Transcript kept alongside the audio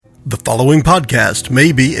The following podcast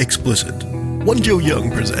may be explicit. One Joe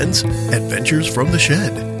Young presents Adventures from the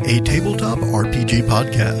Shed, a tabletop RPG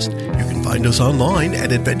podcast. You can find us online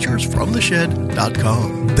at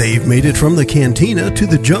adventuresfromtheshed.com. They've made it from the cantina to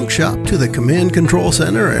the junk shop to the command control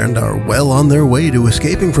center and are well on their way to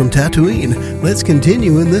escaping from Tatooine. Let's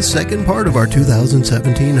continue in this second part of our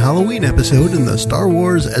 2017 Halloween episode in the Star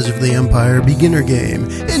Wars Edge of the Empire beginner game.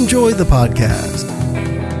 Enjoy the podcast.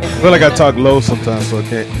 I feel like I talk low sometimes, so I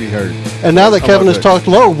can't be heard. And now that Kevin has talked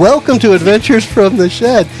low, welcome to Adventures from the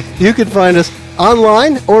Shed. You can find us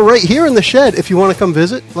online or right here in the shed. If you want to come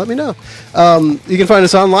visit, let me know. You can find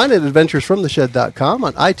us online at adventuresfromtheshed.com,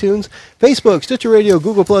 on iTunes, Facebook, Stitcher Radio,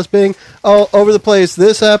 Google+, Bing, all over the place.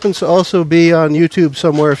 This happens to also be on YouTube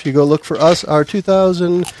somewhere if you go look for us. Our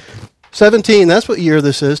 2017, that's what year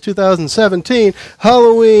this is, 2017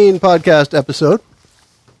 Halloween podcast episode.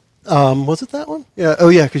 Was it that one? Yeah. Oh,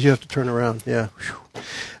 yeah, because you have to turn around. Yeah.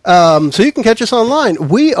 So you can catch us online.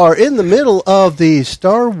 We are in the middle of the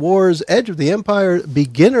Star Wars Edge of the Empire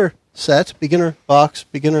beginner set, beginner box,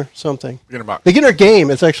 beginner something. Beginner box. Beginner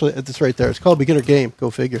game. It's right there. It's called Beginner Game.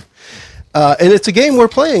 Go figure. And it's a game we're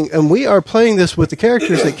playing, and we are playing this with the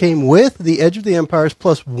characters that came with the Edge of the Empires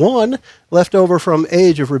plus one left over from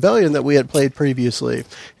Age of Rebellion that we had played previously.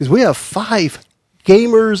 Because we have 5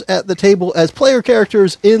 gamers at the table as player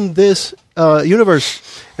characters in this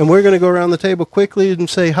universe. And we're going to go around the table quickly and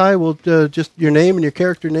say hi. We'll just your name and your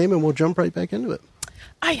character name, and we'll jump right back into it.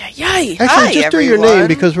 Aye. Actually, hi, just everyone. do your name,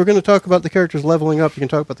 because we're going to talk about the characters leveling up. You can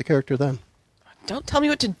talk about the character then. Don't tell me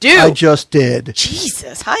what to do. I just did.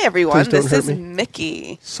 Jesus. Hi, everyone. Please don't This hurt is me.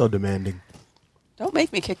 Mickey. So demanding. Don't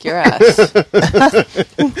make me kick your ass.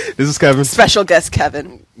 This is Kevin. Special guest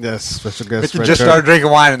Kevin. Yes, special guest. Mitchell just started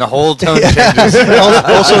drinking wine and the whole tone changes.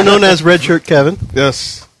 Also known as Red Shirt Kevin.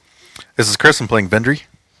 Yes. This is Chris. I'm playing Vendry.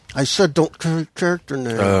 I said don't character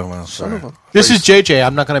name. Oh, well, Son of a... This is JJ.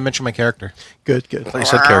 I'm not going to mention my character. Good. I thought you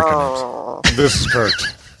said character names. This is Kurt.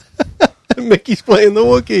 Mickey's playing the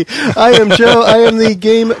Wookiee. I am Joe. I am the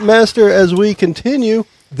game master as we continue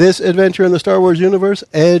this adventure in the Star Wars universe,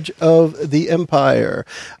 Edge of the Empire.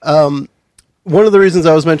 One of the reasons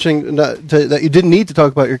I was mentioning that you didn't need to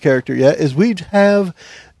talk about your character yet is we've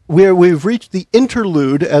reached the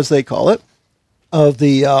interlude, as they call it, of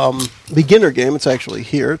the beginner game. It's actually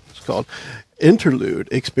here. It's called Interlude,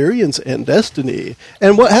 Experience, and Destiny.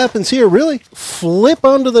 And what happens here, really, flip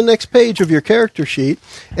onto the next page of your character sheet,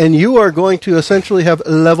 and you are going to essentially have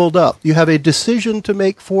leveled up. You have a decision to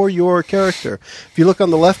make for your character. If you look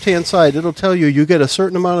on the left-hand side, it'll tell you get a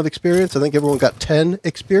certain amount of experience. I think everyone got 10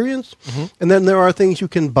 experience. Mm-hmm. And then there are things you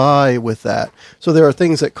can buy with that. So there are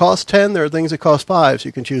things that cost 10, there are things that cost 5. So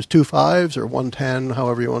you can choose 2 5s or 1 10,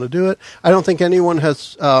 however you want to do it. I don't think anyone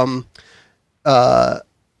has...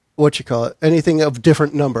 anything of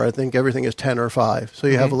different number. I think everything is 10 or 5. So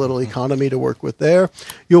you have a little economy to work with there.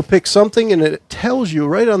 You'll pick something, and it tells you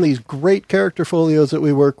right on these great character folios that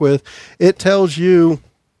we work with, it tells you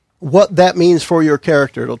what that means for your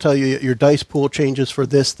character. It'll tell you your dice pool changes for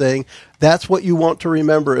this thing. That's what you want to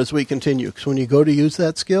remember as we continue. Because when you go to use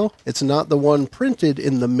that skill, it's not the one printed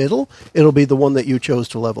in the middle. It'll be the one that you chose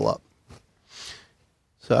to level up.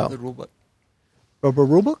 So, The rulebook.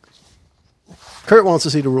 Rulebook? Kurt wants to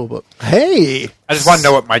see the rulebook. Hey! I just want to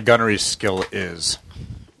know what my gunnery skill is.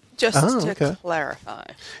 Just to okay. clarify.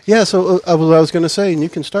 Yeah, so I was going to say, and you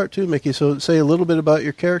can start too, Mickey, so say a little bit about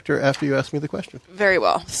your character after you ask me the question. Very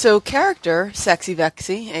well. So character, Sexy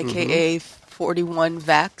Vexy, a.k.a. 41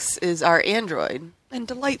 Vex, is our android, and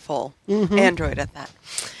delightful android at that.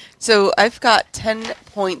 So I've got 10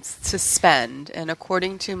 points to spend, and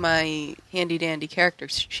according to my handy-dandy character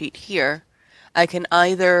sheet here, I can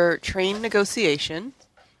either train negotiation,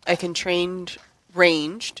 I can train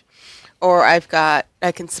ranged, or I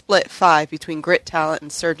can split 5 between grit talent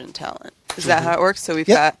and surgeon talent. Is that how it works? So we've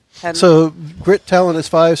got 10. So grit talent is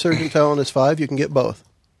 5, surgeon talent is 5. You can get both.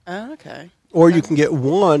 Oh, okay. Or you can get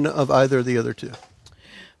one of either of the other two.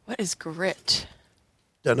 What is grit?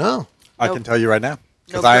 Don't know. I can tell you right now.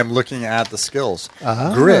 Because I am looking at the skills.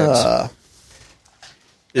 Ah. Grit. No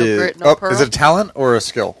grit, no pearl? Is it a talent or a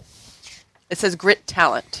skill? It says grit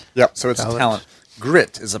talent. Yep, so it's a talent.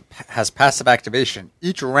 Grit has passive activation.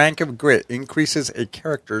 Each rank of grit increases a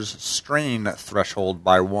character's strain threshold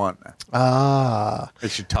by 1.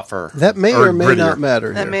 Makes you tougher. That may or may grittier. not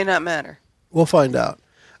matter. That here. may not matter. We'll find out.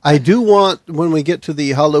 I do want, when we get to the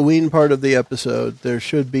Halloween part of the episode, there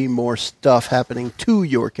should be more stuff happening to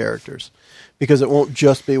your characters, because it won't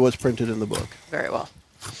just be what's printed in the book. Very well.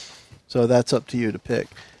 So that's up to you to pick.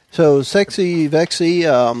 So Sexy Vexy,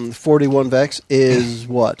 41 Vex, is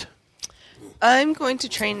what? I'm going to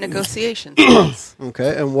train negotiation skills.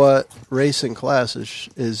 Okay, and what race and class is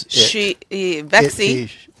it? She, Vexy.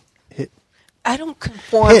 Hit. I don't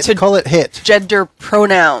conform Hit. to Call it hit. gender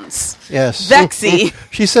pronouns. Yes. Vexy.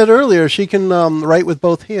 She said earlier she can write with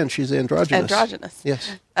both hands. She's androgynous. Androgynous.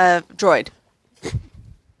 Yes. Droid.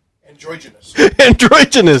 Androgynous.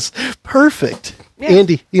 Androgynous. Perfect. Yeah.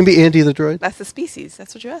 Andy. You can be Andy the droid. That's the species.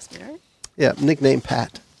 That's what you asked me, right? Yeah, nickname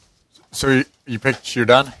Pat. So you picked, you're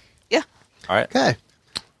done? Yeah. All right. Okay.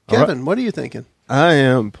 Kevin, what are you thinking? I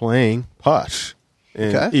am playing Posh.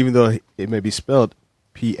 And Okay. even though it may be spelled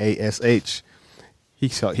Pash,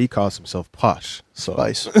 he calls himself Posh. So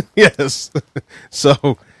Spice. yes.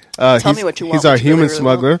 So Tell me what you want, he's our what you human really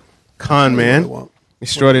smuggler, con man,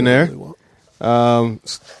 extraordinaire. I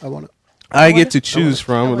want it. I get to choose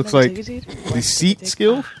from. It looks like deceit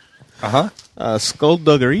skill,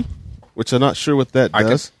 skullduggery, which I'm not sure what that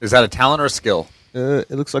does. Is that a talent or a skill?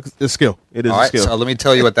 It looks like a skill. It is All a right, skill. so let me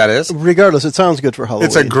tell you what that is. Regardless, it sounds good for Halloween.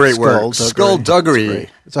 It's a great word. Skullduggery.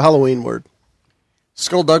 It's a Halloween word.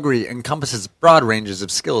 Skullduggery encompasses broad ranges of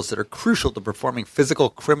skills that are crucial to performing physical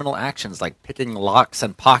criminal actions like picking locks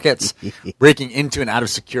and pockets, breaking into and out of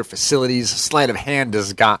secure facilities, sleight of hand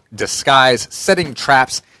disguise, setting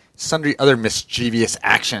traps, sundry other mischievous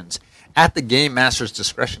actions. At the game master's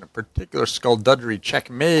discretion, a particular skullduggery check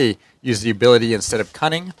may use agility instead of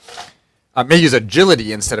cunning to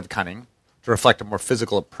reflect a more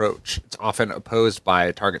physical approach. It's often opposed by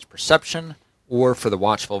a target's perception or for the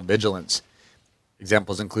watchful vigilance.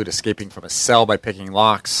 Examples include escaping from a cell by picking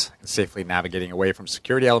locks and safely navigating away from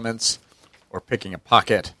security elements, or picking a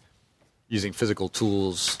pocket using physical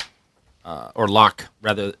tools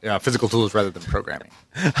physical tools rather than programming.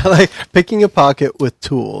 I like picking a pocket with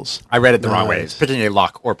tools. I read it the wrong way. Nice. It's picking a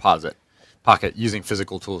lock or pocket using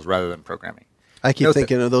physical tools rather than programming. I keep Note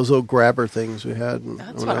thinking of those little grabber things we had when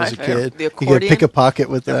That's I what was I a found. kid. The You could accordion. pick a pocket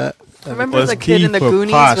with that. Remember Well, the it's kid key in the for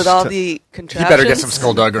Goonies Posh with all to- the You contraptions? better get some I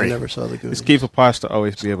skullduggery. never saw the It's Goonies. key for Posh to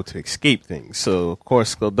always be able to escape things. So, of course,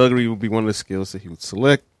 skullduggery would be one of the skills that he would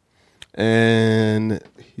select. And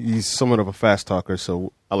he's somewhat of a fast talker,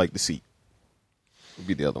 so I like deceit. Would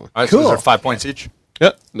be the other one. All right, so Cool. those are 5 points each.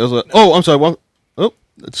 Yep. Those are. Oh, I'm sorry.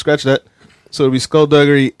 Let's scratch that. So it'll be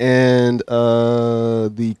skullduggery and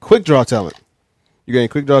the quick draw talent. You got any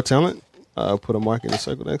quick draw talent? Put a mark in the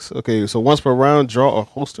circle next. Okay, so once per round, draw or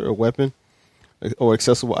holster a weapon or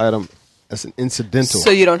accessible item as an incidental. So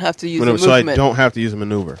you don't have to use a Maneuver. So movement. I don't have to use a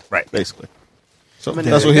maneuver. Right. Basically. So Maneuver.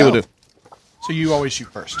 that's what he There would you do. So you always shoot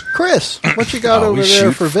first. Chris, what you got over we there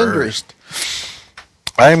shoot for Vendry? first.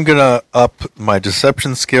 I'm going to up my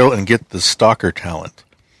deception skill and get the stalker talent.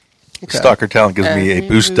 Okay. Stalker talent gives me a Every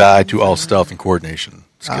boost die to all move. stealth and coordination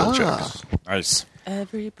skill Ah. checks. Nice.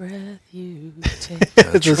 Every breath you take.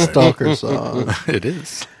 It's a stalker song. It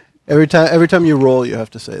is. Every time you roll, you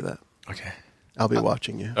have to say that. Okay. I'll be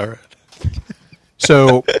watching you. All right.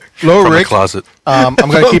 So, From the Loric, closet. I'm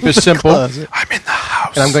going to keep it simple. Closet. I'm in the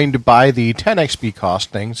house. And I'm going to buy the 10 XP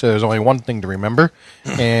cost thing, so there's only one thing to remember,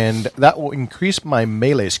 and that will increase my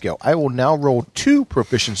melee skill. I will now roll 2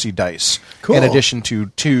 proficiency dice Cool. in addition to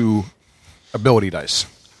 2 ability dice.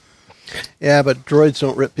 Yeah, but droids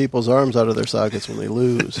don't rip people's arms out of their sockets when they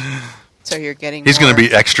lose. So you're getting He's going more, to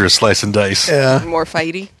be extra slice and dice. Yeah. more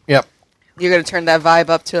fighty. Yep. You're going to turn that vibe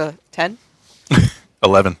up to a 10?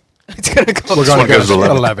 11. It's going to go We're to going to go goes to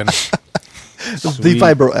 11. 11. The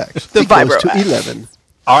Vibro X. The It goes Vibro to X. 11.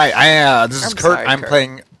 All right, this is I'm Kurt. sorry, I'm Kurt.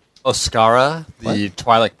 playing Oscara, the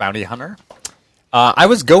Twilight Bounty Hunter. I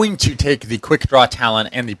was going to take the quick draw talent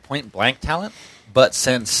and the point blank talent, but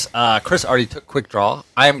since Chris already took quick draw,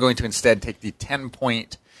 I am going to instead take the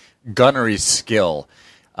 10-point gunnery skill.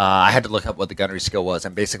 I had to look up what the gunnery skill was,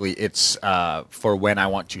 and basically it's for when I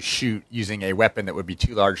want to shoot using a weapon that would be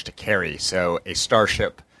too large to carry. So a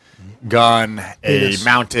starship gun, a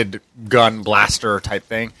mounted gun blaster type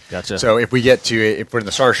thing. Gotcha. So if we're in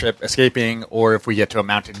the starship escaping, or if we get to a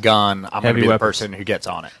mounted gun, I'm going to Heavy be weapons. the person who gets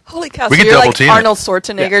on it. Holy cow! We So could you're double like team it. Arnold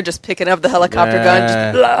Schwarzenegger, just picking up the helicopter gun.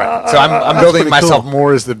 Just blah. So I'm building pretty myself cool.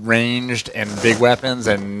 more as the ranged and big weapons,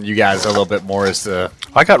 and you guys a little bit more as the.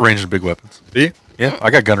 I got ranged and big weapons. Do you? Yeah,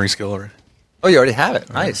 I got gunnery skill already. Oh, you already have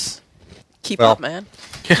it. Nice. Keep Well- up, man.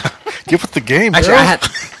 Get with the game, Actually, bro. I had.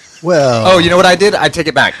 Well, Oh, you know what I did? I take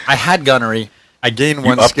it back. I had gunnery. I gained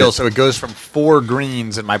one upped skill, it. so it goes from 4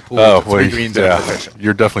 greens in my pool Oh, to 3 wait. greens in a Yeah. position.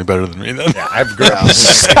 You're definitely better than me then. Yeah, I have girls.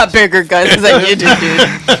 He's got bigger guns than you do, dude.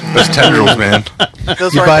 Those tendrils, man.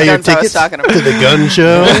 Those you weren't buy the your guns I was tickets talking to about. the gun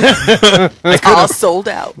show. All sold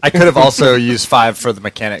out. I could have also used 5 for the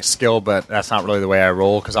mechanic skill, but that's not really the way I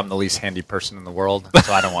roll because I'm the least handy person in the world,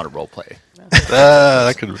 so I don't want to role play.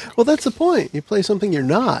 That could. Well, that's the point. You play something you're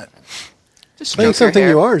not. Just Playing Stroke your something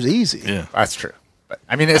hair. you are is easy. Yeah. That's true. But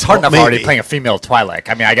I mean, it's hard enough already maybe. playing a female Twi'lek.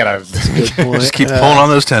 I mean, I gotta. Good point. Just keep pulling on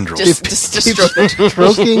those tendrils. Just Keep stroke the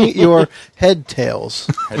stroking your head tails.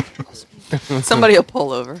 Somebody will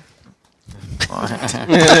pull over.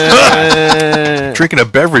 Drinking a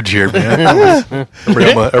beverage here, man.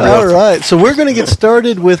 All right, so we're going to get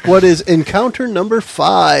started with what is encounter number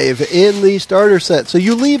 5 in the starter set. So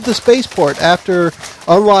you leave the spaceport after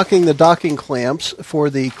unlocking the docking clamps for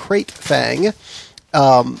the Crate Fang.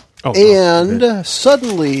 Suddenly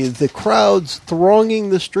the crowds thronging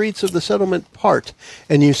the streets of the settlement part,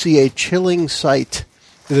 and you see a chilling sight.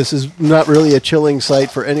 This is not really a chilling sight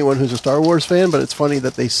for anyone who's a Star Wars fan, but it's funny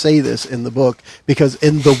that they say this in the book, because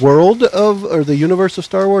in the world of, or the universe of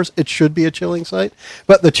Star Wars, it should be a chilling sight.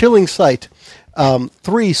 But the chilling sight,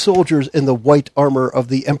 3 soldiers in the white armor of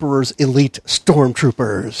the Emperor's elite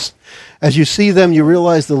stormtroopers. As you see them, you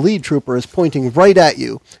realize the lead trooper is pointing right at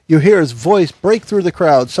you. You hear his voice break through the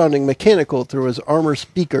crowd, sounding mechanical through his armor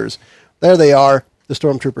speakers. There they are, the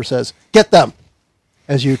stormtrooper says. Get them!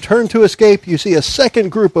 As you turn to escape, you see a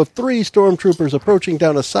second group of 3 stormtroopers approaching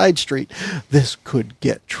down a side street. This could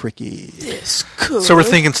get tricky. So we're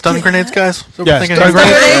thinking stun grenades, guys? So Yeah, we're thinking stun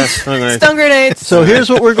grenades. Stun grenades! Stun grenades! So here's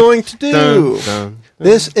what we're going to do. Dun, dun,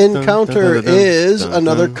 This dun, encounter dun, dun, dun, is dun,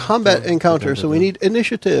 another dun, combat dun, encounter, dun, so dun, we dun. need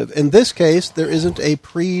initiative. In this case, there isn't a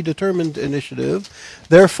predetermined initiative.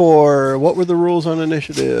 Therefore, what were the rules on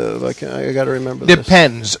initiative? I got to remember this.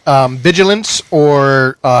 Depends. Vigilance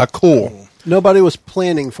or cool. Nobody was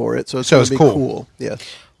planning for it, so it's So going it's to be cool. cool. Yes.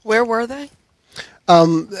 Where were they?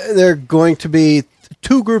 They're going to be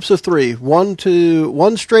 2 groups of 3. One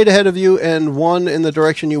straight ahead of you and one in the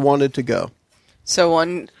direction you wanted to go. So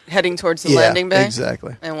one heading towards the Yeah, landing bay?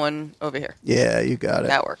 exactly. And one over here. Yeah, you got it.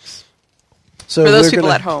 That works. So For those we're people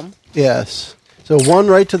gonna- at home. Yes. So one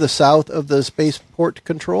right to the south of the spaceport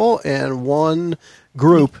control and one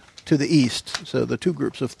group to the east. So the 2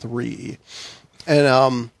 groups of 3.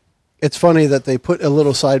 And it's funny that they put a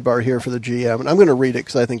little sidebar here for the GM, and I'm going to read it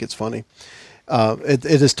because I think it's funny. It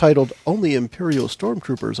is titled, Only Imperial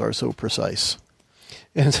Stormtroopers Are So Precise.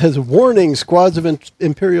 And it says, warning, squads of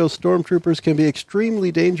Imperial Stormtroopers can be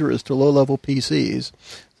extremely dangerous to low-level PCs.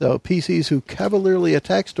 So PCs who cavalierly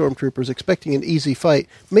attack Stormtroopers expecting an easy fight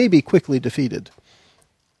may be quickly defeated.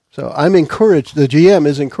 So I'm encouraged, the GM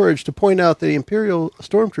is encouraged to point out that the Imperial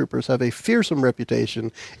Stormtroopers have a fearsome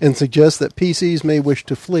reputation and suggests that PCs may wish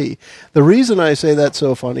to flee. The reason I say that's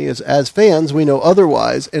so funny is, as fans, we know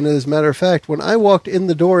otherwise, and as a matter of fact, when I walked in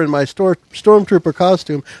the door in my Stormtrooper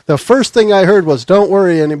costume, the first thing I heard was, don't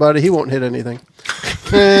worry, anybody, he won't hit anything.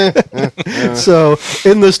 So,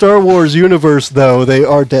 in the Star Wars universe, though, they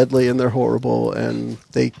are deadly and they're horrible and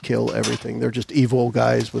they kill everything. They're just evil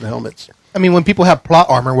guys with helmets. I mean, when people have plot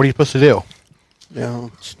armor, what are you supposed to do? You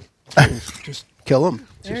know, just kill them.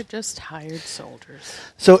 They're just hired soldiers.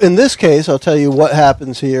 So in this case, I'll tell you what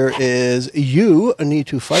happens here is you need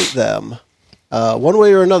to fight them. One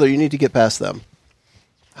way or another, you need to get past them.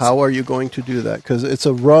 How are you going to do that? Because it's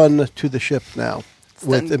a run to the ship now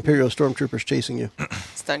with Stun- Imperial Stormtroopers chasing you.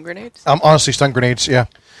 Stun grenades? Honestly, stun grenades, yeah.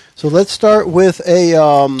 So let's start with a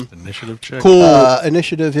Initiative check. Cool.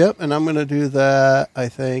 initiative, yep. And I'm going to do that, I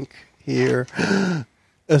think, here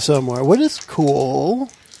somewhere. What is cool?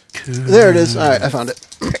 There it is. All right, I found it.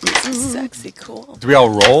 Sexy cool. Do we all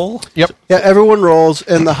roll? Yep. Yeah, everyone rolls,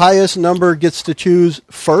 and the highest number gets to choose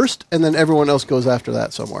first, and then everyone else goes after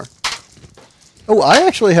that somewhere. Oh, I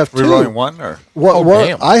actually have 2. We're rolling 1 or One,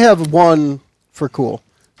 damn. I have 1 for cool.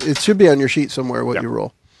 It should be on your sheet somewhere what Yeah. you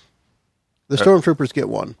roll. The stormtroopers get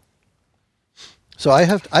 1. So I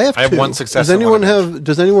have 2. I have 1 success Does and anyone 1 have?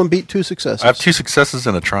 Does anyone beat 2 successes? I have 2 successes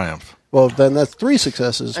and a triumph. Well, then that's 3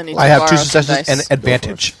 successes. I need I to have 2 borrow some successes dice. and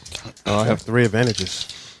advantage. Oh, I have 3 advantages.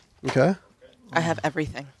 Okay. I have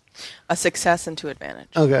everything. A success and 2 advantage.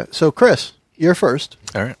 Okay. So Chris, you're first.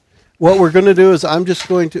 All right. What we're going to do is I'm just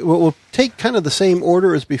going to we'll take kind of the same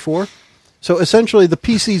order as before. So essentially, the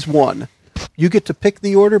PC's won. You get to pick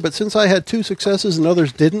the order, but since I had 2 successes and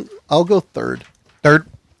others didn't, I'll go third. Third.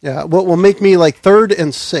 Yeah, what will make me like 3rd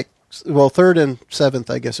and 6th. Well, 3rd and 7th,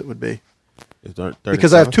 I guess it would be.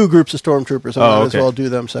 Because I have 2 groups of stormtroopers, I might as well do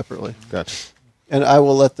them separately. Gotcha. And I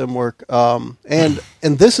will let them work. And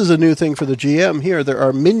this is a new thing for the GM here. There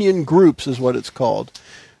are minion groups, is what it's called.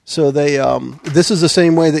 So they this is the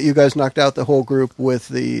same way that you guys knocked out the whole group with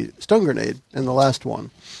the stun grenade in the last one,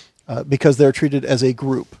 because they're treated as a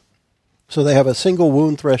group. So they have a single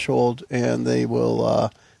wound threshold, and they will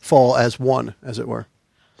fall as one, as it were.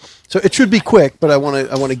 So it should be quick, but I want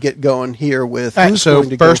to get going here with All right, who's so going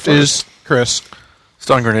to go first is Chris.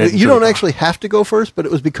 Stun grenade. You don't actually have to go first, but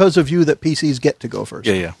it was because of you that PCs get to go first.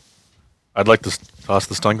 Yeah, yeah. I'd like to toss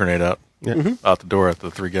the stun grenade out. Yeah. Out the door at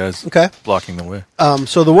the three guys Okay. blocking the way.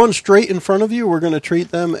 So the one straight in front of you, we're going to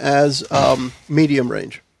treat them as medium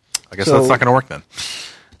range. I guess so- that's not going to work then.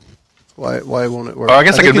 Why won't it work? Oh, I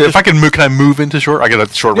guess I think could. you If I can move, can I move into short? I get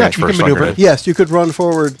a short Yeah, range you for a can stun maneuver. grenade. Yes, you could run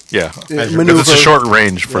forward. Yeah, maneuver. because it's a short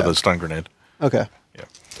range for Yeah. the stun grenade. Okay.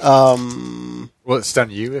 Yeah. Will it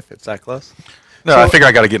stun you if it's that close? No, I figure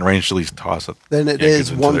I got to get in range to at least toss it. Then it Yeah, 'cause is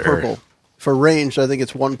into one the area. purple. For ranged, I think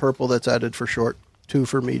it's one purple that's added for short, 2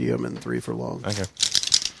 for medium, and 3 for long. Okay.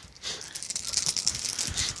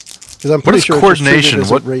 Because I'm What pretty is sure coordination? It's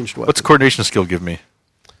What, a ranged weapon. what's coordination skill give me?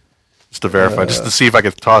 Just to verify, just to see if I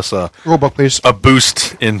could toss a Rulebook, please.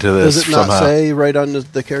 boost into this Does it not somehow. say right on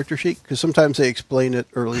the character sheet? Because sometimes they explain it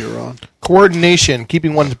earlier on. Coordination,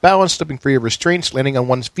 keeping one's balance, stepping free of restraints, landing on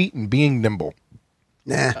one's feet, and being nimble.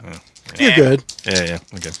 Nah, you're good. Yeah,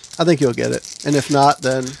 okay. I think you'll get it. And if not,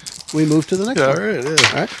 then we move to the next All one. right, yeah.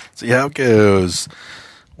 All right. See how it goes.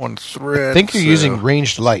 One threat. I think you're so- using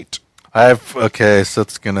ranged light. I have okay, so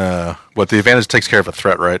that's gonna what the advantage takes care of a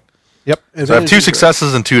threat, right? Yep. So I have Advantage 2 is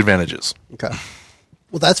successes and 2 advantages. right. Okay.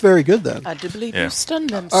 Well, that's very good then. I do believe Yeah. you stunned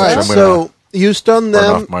them. All right, I'm sir. gonna- so you stun Burn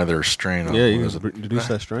them. off my their strain. Yeah, you What is can it? reduce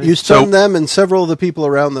that strength. You stun So- them, and several of the people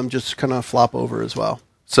around them just kind of flop over as well.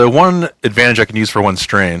 So one advantage I can use for one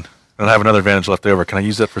strain, and I have another advantage left over. Can I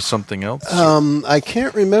use that for something else? I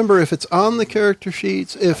can't remember if it's on the character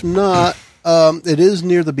sheets. If not, it is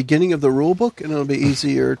near the beginning of the rule book, and it'll be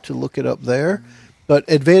easier to look it up there. But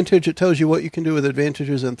advantage, it tells you what you can do with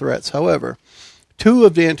advantages and threats. However, 2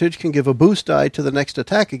 advantage can give a boost die to the next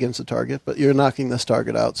attack against the target, but you're knocking this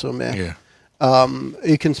target out, so meh. Yeah.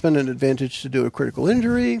 You can spend an advantage to do a critical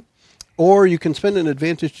injury, or you can spend an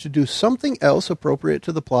advantage to do something else appropriate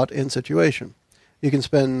to the plot and situation. You can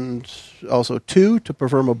spend also 2 to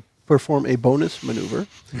perform a bonus maneuver,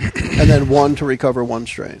 and then 1 to recover 1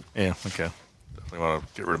 strain. Yeah, okay. Definitely want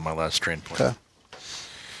to get rid of my last strain point. Okay.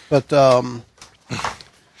 But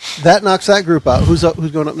that knocks that group out. Who's up?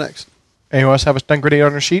 Who's going up next? Anyone else have a stun grenade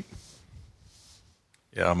on their sheet?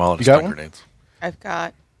 Yeah, I'm all out of You got stun one? grenades. I've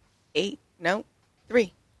got 3.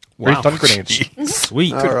 Three stun grenades.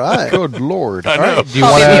 Sweet. All right. Good lord! I All right. know. Do you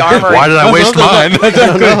Probably want the to? armor. Why did I waste mine? I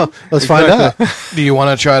don't know. Let's find out. Do you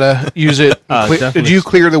want to try to use it? Did definitely. you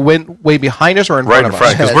clear the way behind us or in Right front in of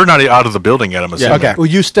front, us? because we're not out of the building yet, I'm assuming. Okay. Well,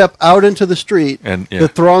 you step out into the street, And, yeah. the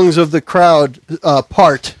throngs of the crowd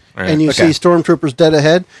part, Right. and you Okay. see stormtroopers dead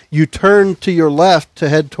ahead. You turn to your left to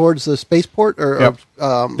head towards the spaceport, or Yep. The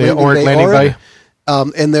landing landing Auric.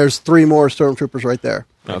 bay. And there's 3 more stormtroopers right there.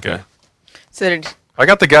 Okay. So I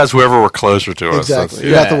got the guys whoever were closer to us. Exactly. That's-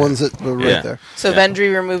 You got the ones that were right Yeah. there.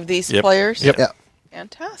 Vendry removed these Yep. players? Yep. Yeah.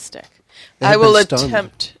 Fantastic. They I have will been stunned.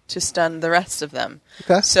 attempt to stun the rest of them.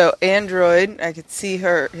 Okay. So Android, I could see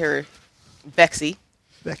her Vexy,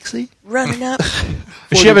 Vexy? running up.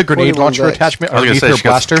 Does she have a grenade 41 launcher Vex. attachment I was going underneath to her say, she got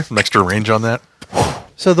blaster? some extra range on that.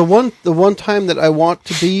 So the one time that I want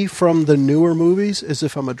to be from the newer movies is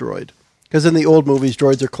if I'm a droid. Because in the old movies,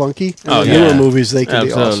 droids are clunky. And Oh, in the yeah. newer movies, they can be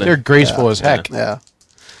Absolutely. awesome. They're graceful as heck. Yeah.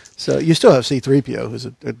 So you still have C-3PO, who's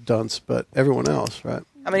a dunce, but everyone else, right?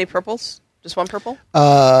 How many purples? Just one purple?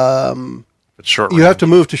 It's short You range. have to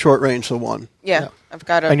move to short range, so 1. Yeah. I've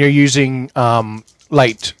got And a. you're using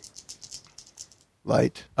light,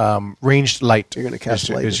 Light. ranged light. You're gonna cast is,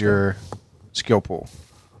 light is with your skill pool.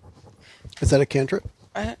 Is that a cantrip?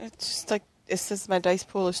 It's just like it says my dice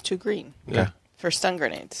pool is 2 green Okay. for stun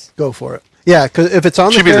grenades. Go for it. Yeah, because if it's on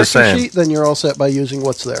the Should be the character same. sheet, then you're all set by using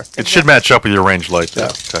what's there. It should match up with your range light, though, Yeah.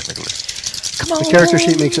 technically. Come on. The character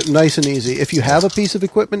sheet makes it nice and easy. If you have a piece of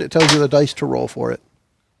equipment, it tells you the dice to roll for it.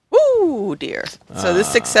 Ooh, dear. So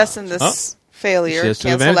this success and this She failure has 2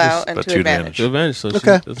 cancel advantages. out and But 2 2 advantage. Two advantage. So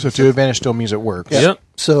Okay. So 2 advantage still means it works. Yep.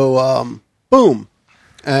 So, boom.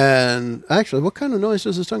 And actually, what kind of noise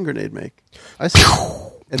does a stun grenade make? I see.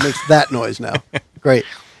 It makes that noise now. Great.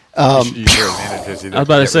 You should use your advantages either I was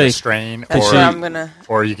about to get rid of say, strain, That's or what I'm gonna.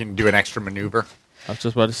 or you can do an extra maneuver. I was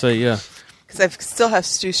just about to say, yeah. Because I still have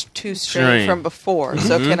 2 strain Strain. from before.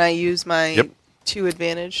 So can I use my Yep. 2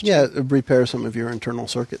 advantage? Yeah, repair some of your internal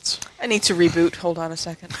circuits. I need to reboot. Hold on a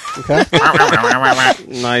second. Okay?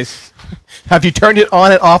 Nice. Have you turned it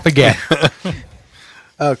on and off again?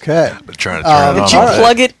 Okay. But trying to turn it Did on. you All right.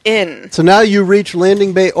 plug it in? So now you reach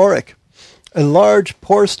Landing Bay Auric. A large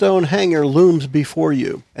pour stone hangar looms before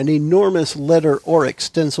you, an enormous letter Auric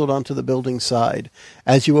stenciled onto the building's side.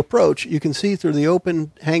 As you approach, you can see through the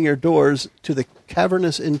open hangar doors to the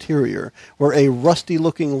cavernous interior, where a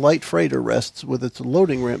rusty-looking light freighter rests with its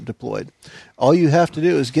loading ramp deployed. All you have to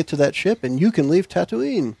do is get to that ship, and you can leave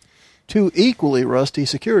Tatooine. 2 equally rusty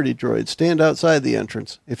security droids stand outside the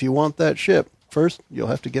entrance. If you want that ship, first, you'll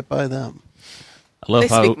have to get by them. I love They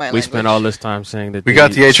how speak my we spent language. all this time saying that We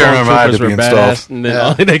got the HMRI to stormtroopers be were installed. badass, and then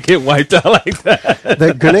only they get wiped out like that.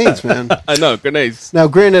 They're grenades, man. I know, grenades. Now,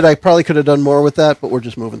 granted, I probably could have done more with that, but we're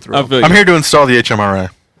just moving through. I them. feel I'm you. here to install the HMRI.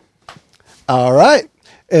 All right.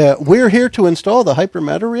 We're here to install the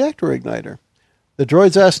hypermatter reactor igniter. The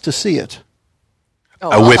droid's asked to see it.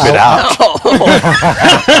 I whip it out.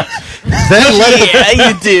 Then let the Yeah,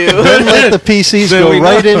 you do. then let the PCs Then go we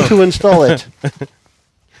right know. in to install it.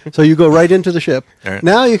 So you go right into the ship. All right.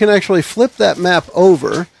 Now you can actually flip that map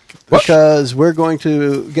over because we're going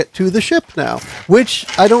to get to the ship now, which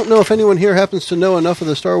I don't know if anyone here happens to know enough of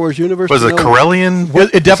the Star Wars universe. Was to it know- Corellian?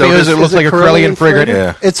 It definitely is. It looks it like a Corellian frigate.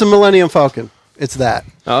 Yeah. It's a Millennium Falcon. It's that.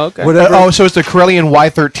 Oh, okay. Whatever. Oh, so it's the Corellian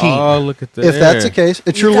Y-13. Oh, look at that. If that's the case,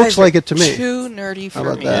 it sure You looks guys like are it to me. Too nerdy for How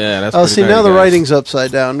about me. that? Yeah, that's Oh, pretty see, now nerdy, the guys. writing's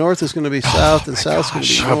upside down. North is going to be south, and south's going to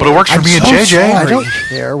be north. But it works for me and JJ. I don't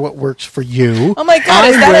care what works for you. Oh my God,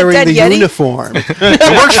 is I'm that a wearing dead the Yeti? uniform.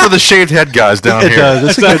 It works for the shaved head guys down It here.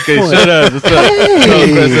 does. That's a good Okay, point. shut up. What's up?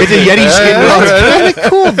 Hey. It's a Yeti skin Well, rod. it's kind of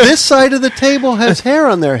cool. This side of the table has hair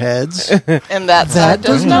on their heads. And that That side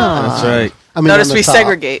does does not. not. That's right. I mean, Notice on the we top.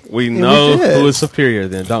 segregate. We we know did. who is superior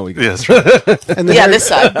then, don't we? Yes, right. And the Yeah, hair, this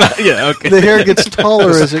side. Yeah, okay. the hair gets taller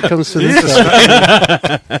as it comes to this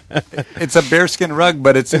side. It's a bearskin rug,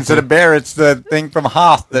 but it's instead of bear, it's the thing from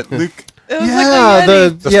Hoth that Luke. It was Yeah, like a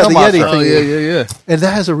Yeti. the Yeti snow thing. Oh, yeah. And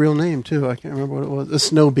that has a real name too. I can't remember what it was. A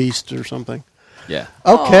snow beast or something. Yeah.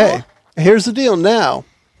 Okay. Here's the deal. Now,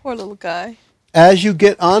 Poor little guy. as you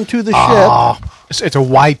get onto the It's a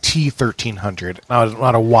YT-1300,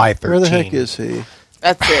 not a Y-13. ship, where the heck is he?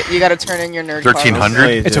 That's it. You got to turn in your nerd.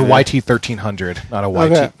 1300. It's a YT-1300, not a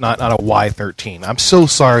YT, Okay. not a Y-13. I'm so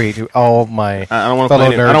sorry to all my I don't want to fellow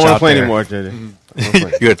play. I nerds don't want to out play there. anymore, JJ.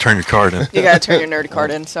 You got to turn your card in. You got to turn your nerd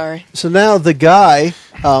card in. Sorry. So now the guy,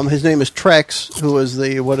 his name is Trex, who is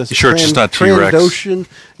the what is it? You sure it's just not T-Rex? Trandoshan.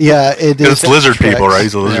 Yeah, it is. It's lizard Trex. people, right?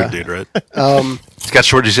 He's a lizard Yeah. dude, right? He's got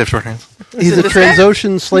short. Does he have short hands? He's Is a it this guy?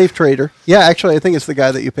 Transocean slave trader. Yeah, actually, I think it's the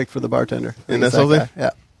guy that you picked for the bartender. I think And it's that's that okay?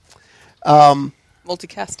 guy. Yeah.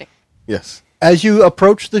 Multicasting. Yes. As you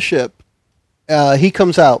approach the ship, he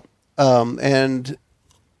comes out, and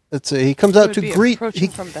let's see, he comes out would to be greet. approaching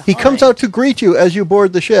from He comes behind. out to greet you as you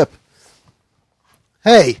board the ship.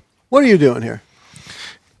 Hey, what are you doing here?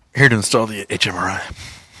 Here to install the HMRI.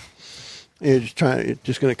 You're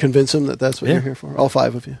just going to convince him that that's what Yeah. you're here for. All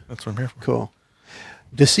five of you. That's what I'm here for. Cool.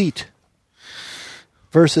 Deceit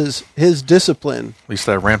versus his discipline. At least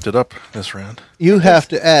I ramped it up this round. You have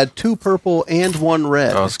to add 2 purple and 1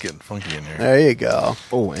 red. Oh, it's getting funky in here. There you go.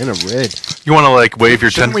 Oh, and a red. You want to like wave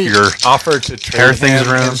your Shouldn't we your offer to hair trade things him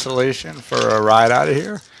around? installation for a ride out of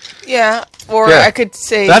here? Yeah. Or Yeah. I could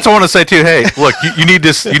say. That's what I want to say too. Hey, look, you need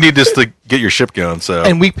this. You need this to get your ship going. So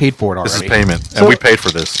And we paid for it already. this is payment, So- and we paid for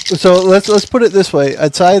this. So let's put it this way: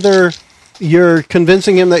 it's either you're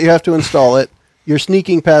convincing him that you have to install it, you're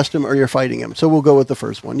sneaking past him, or you're fighting him. So we'll go with the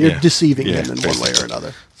first one. You're Yeah. deceiving Yeah, him in one way or basically.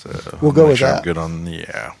 another. So We'll go make with sure I'm that. good on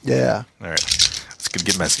yeah. Yeah. All right, let's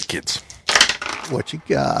get messy, kids. What you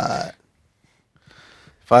got?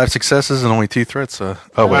 5 successes and only 2 threats. Oh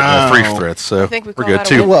wait, Wow. 3 threats. So think we we're call good. that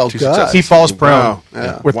a 2. win. Well, 2 God. successes. He falls prone Wow.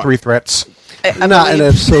 Yeah. with 3 threats. I Not in a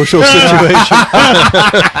believe social situation.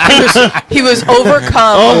 he was overcome.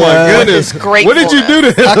 Oh my with goodness! his What did you do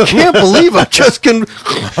to him? I can't believe I just can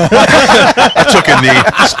I took a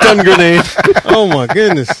knee. stun grenade. Oh my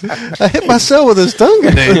goodness! I hit myself with a stun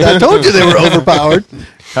grenade. I told you they were overpowered.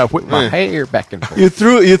 I whip my hair back and forth. You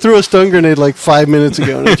threw a stun grenade like 5 minutes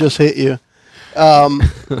ago, and it just hit you.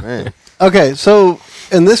 Man. Okay, so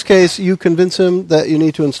in this case, you convince him that you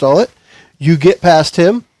need to install it. You get past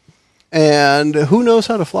him, and who knows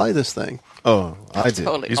how to fly this thing? Oh, I did.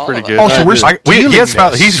 Totally. He's all pretty of good. us. Also, we're he has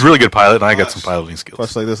stealing this. he's a really good pilot, and I got some piloting skills.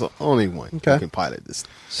 Plus, like, there's the only one Okay. who can pilot this.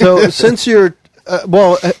 So since you're,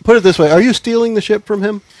 put it this way: are you stealing the ship from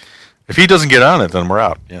him? If he doesn't get on it, then we're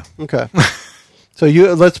out. Yeah. Okay. So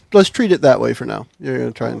let's treat it that way for now. You're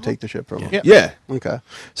going to try and take the ship from him. Yeah. Yeah. Okay.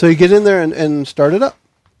 So you get in there and start it up.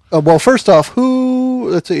 Well, first off,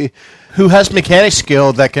 let's see. Who has mechanic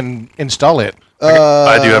skill that can install it?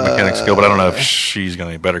 I do have mechanic skill, but I don't know if she's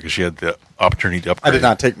going to be better because she had the opportunity to upgrade. I did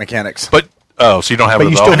not take mechanics. But so you don't have But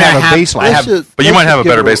it you at still all? have a have- baseline. But you might have a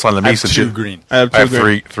better baseline than I me have since 2 you. green. I have I have 2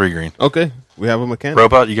 green. three green. Okay. We have a mechanic.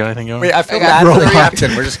 Robot, you got anything going? Wait, I feel I got bad for the three.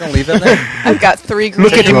 captain. We're just going to leave it there. I've got 3 green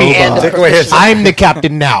Look at me. and a Take away his- I'm the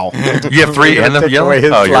captain now. You have 3 and the Take yellow? away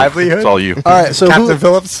his you're- livelihood? It's all you. All right, so Captain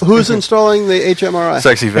Phillips? who's installing the HMRI?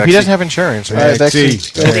 Sexy If Vexy. he doesn't have insurance, All right, Vexy.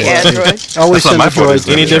 the android. Always That's not send my the fault, droids. is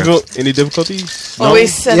it? Any difficulties?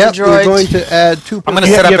 Always send Yep, the we're droids. going to add 2 I'm going to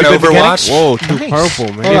purple. set up you an have a good Overwatch. Whoa, too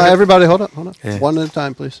purple, man. Hold on, everybody, hold up. Yeah. One at a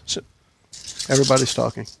time, please. Everybody's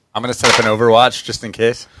talking. I'm going to set up an Overwatch just in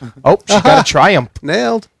case. oh, she got a triumph.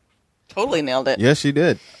 Nailed. Totally nailed it. Yes, she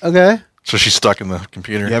did. Okay. So she's stuck in the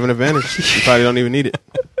computer. You have an advantage. You probably don't even need it.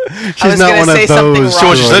 I She's was not gonna one of say something those. wrong, So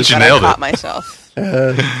what she said, she but I nailed it. caught myself.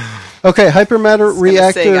 Okay, hypermatter I was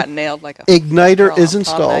gonna say I got reactor nailed like a igniter girl is all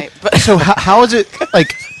installed. night, but So how is it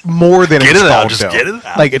like more than Get it installed? out, just though? get it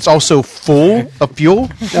out. Like it's also full of fuel.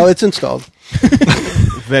 No, it's installed.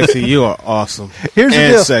 Vexy, you are awesome. Here's the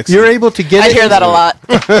And deal. sexy. You're able to get I it. hear that a lot.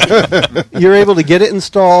 You're able to get it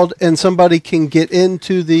installed, and somebody can get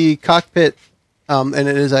into the cockpit, and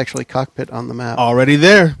it is actually cockpit on the map, Already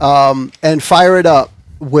there. and fire it up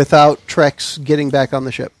without Trex getting back on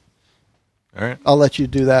the ship. All right. I'll let you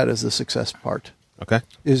do that as the success part. Okay.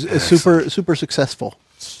 Is super successful.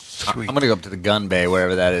 I'm going to go up to the gun bay,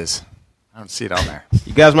 wherever that is. I don't see it on there.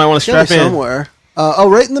 You guys might want to Gotta strap be in. somewhere.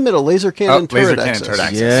 Right in the middle, laser cannon turret laser cannon access. turret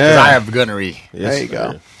access. Yeah. 'Cause I have gunnery. Yes, There you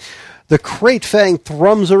go. sir. The Crate Fang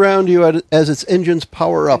thrums around you as its engines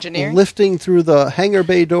power up, Engineer? lifting through the hangar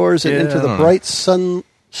bay doors and into the Yeah. bright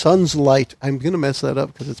sun's light. I'm going to mess that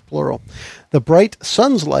up because it's plural. The bright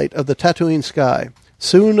sun's light of the Tatooine sky.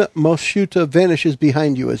 Soon, Moshuta vanishes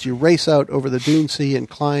behind you as you race out over the dune sea and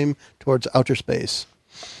climb towards outer space.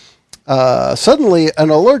 Suddenly, an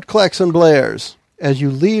alert klaxon blares. As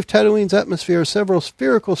you leave Tatooine's atmosphere, several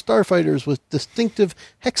spherical starfighters with distinctive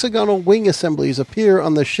hexagonal wing assemblies appear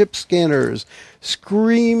on the ship's scanners,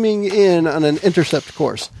 screaming in on an intercept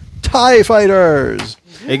course. TIE fighters!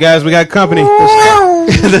 Hey, guys, we got company.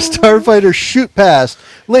 The starfighters shoot past,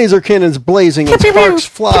 laser cannons blazing, and sparks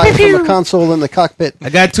fly from the console in the cockpit.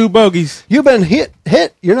 I got 2 bogeys. You've been hit.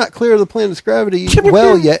 You're not clear of the planet's gravity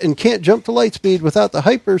well yet and can't jump to light speed without the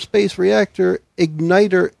hyperspace reactor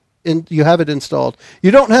igniter. And you have it installed.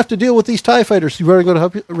 You don't have to deal with these TIE fighters. You ready to go to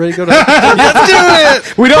help you? Ready to go to help you? Let's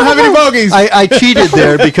do it. We don't have any bogeys. I cheated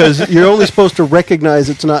there because you're only supposed to recognize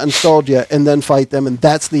it's not installed yet and then fight them, and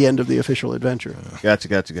that's the end of the official adventure.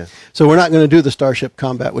 Gotcha. So we're not going to do the starship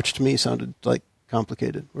combat, which to me sounded like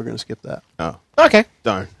complicated. We're going to skip that. Oh, Okay.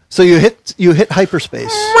 darn. So you hit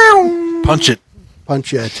hyperspace. Punch it.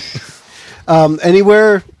 Punch it.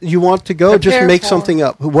 Anywhere you want to go, just Prepare make for- something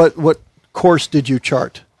up. What course did you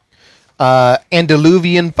chart?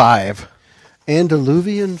 Andaluvian 5.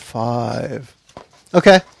 Andaluvian 5.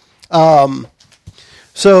 Okay.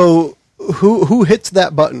 So who hits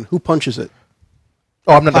that button? Who punches it?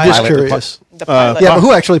 Oh, I'm not the I'm just pilot. curious. The pilot. Yeah, but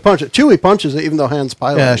who actually punches it? Chewie punches it, even though Han's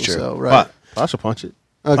piloting. Yeah, that's true. So, right. Posh will punch it.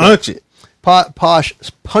 Okay. Punch it. Posh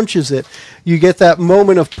punches it. You get that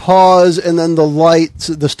moment of pause, and then the lights,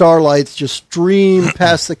 the starlights, just stream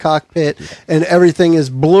past the cockpit, and everything is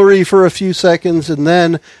blurry for a few seconds. And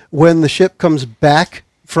then, when the ship comes back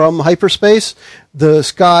from hyperspace, the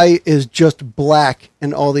sky is just black,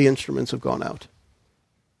 and all the instruments have gone out.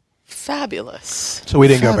 Fabulous. So we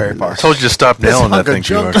didn't go very far. I told you to stop nailing that thing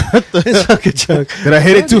too hard. It's like a joke. Did I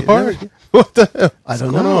hit it too hard? What the hell? I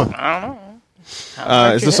don't What's going know.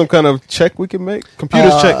 on? Is this some kind of check we can make?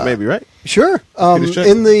 Computers check, maybe, right? Sure. Computer's check?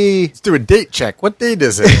 In the Let's do a date check. What date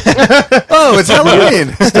is it? Oh, it's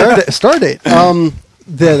Halloween. Star date.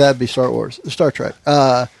 That'd be Star Wars, Star Trek.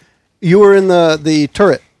 You were in the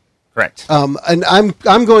turret. Correct. And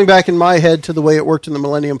I'm going back in my head to the way it worked in the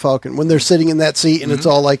Millennium Falcon when they're sitting in that seat and it's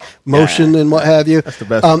all like motion and what have you. That's the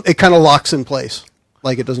best. It kind of locks in place,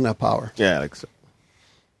 like it doesn't have power. Yeah, like so.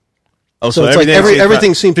 Oh, So it's like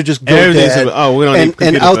everything seemed to just go Everything's- dead. oh, we don't need and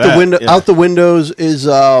computer out for the that. window, Yeah. out the windows is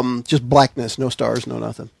just blackness, no stars, no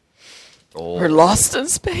nothing. We're lost in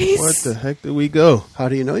space. What the heck did we go? How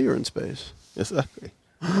do you know you're in space? Exactly.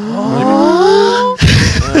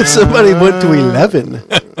 Somebody went to 11.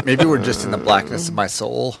 Maybe we're just in the blackness of my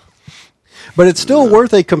soul. But it's still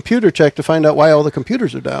worth a computer check to find out why all the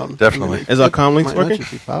computers are down. Definitely. Is our comm links Might not working?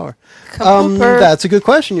 just be power. Computer. That's a good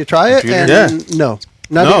question. You try it, Computer? and no,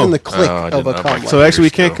 not No. even the click Oh, I of didn't a know comm. about So actually, we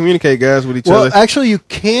can't communicate, guys, with each Well, other. actually, you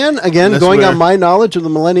can. Again, That's going where- on my knowledge of the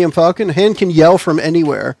Millennium Falcon, Han can yell from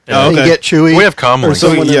anywhere Oh, and okay. get Chewie. We have comm or links.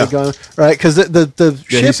 someone So, yeah. in the gun, right? Because the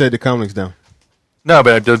Yeah, he ship. said the comm links down. No,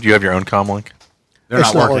 but do you have your own comm link? They're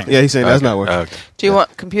It's not not working. working. Yeah, he's saying that's Okay. not working. Okay. Do you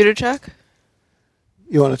want computer check?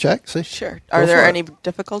 You want to check? See? Sure. Go Are there for it. any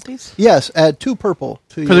difficulties? Yes. Add 2 purple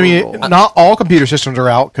to your Because I mean, roll. not all computer systems are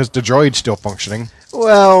out because the droid's still functioning.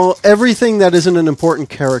 Well, everything that isn't an important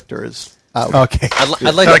character is out. Okay.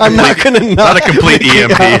 I'd like I'm not going to Not a complete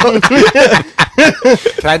EMP.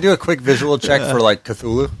 Can I do a quick visual check for like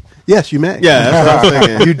Cthulhu? Yes, you may. Yeah, that's what I was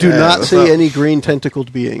thinking. You do Yeah, not what's see up? any green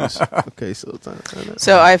tentacled beings. Okay, so it's on.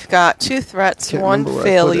 So I've got 2 threats, Can't 1 remember where I put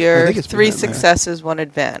it. I failure, think it's 3 behind there. successes, 1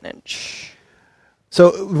 advantage.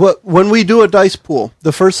 So when we do a dice pool,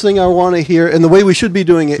 the first thing I want to hear, and the way we should be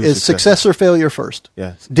doing it, Two is successes. success or failure first.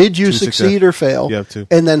 Yeah. Did you Two succeed success. or fail? You have two.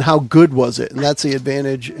 And then how good was it? And that's the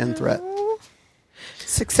advantage and threat.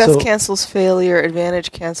 Success So- cancels failure,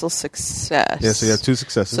 advantage cancels success. Yeah, so you have 2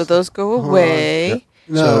 successes. So those go away. Yep.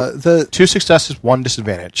 No, the 2 successes, 1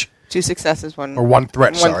 disadvantage. 2 successes, 1 Or 1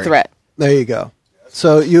 threat, One sorry. threat. there you go.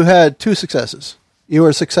 So you had 2 successes. You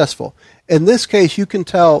were successful. In this case, you can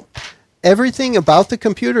tell everything about the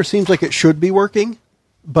computer seems like it should be working,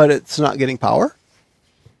 but it's not getting power.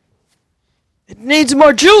 It needs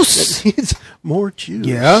more juice. It needs more juice.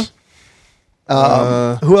 Yeah.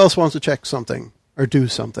 Who else wants to check something or do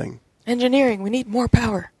something? Engineering, we need more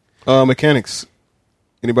power. Mechanics.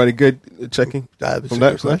 Anybody good at checking That was from a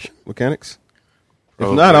that good question. mechanics? If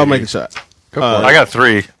Probably. not, I'll make a shot. I got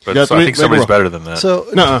 3, but got so I three? think Make somebody's a roll. better than that. So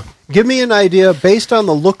Nuh-uh. give me an idea based on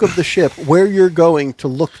the look of the ship where you're going to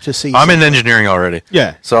look to see. I'm in engineering already.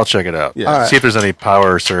 Yeah. So I'll check it out. Yeah. All right. See if there's any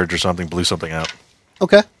power surge or something blew something out.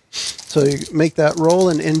 Okay. So you make that roll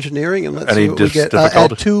in engineering, and let's Any see what we get. Add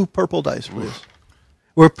difficulty? 2 purple dice, please.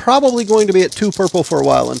 We're probably going to be at 2 purple for a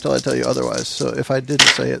while until I tell you otherwise. So if I didn't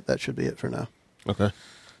say it, that should be it for now. Okay.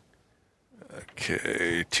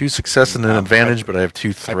 Okay, 2 successes and an advantage, but I have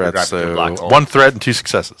 2 grab threats. the So black hole. 1 threat and 2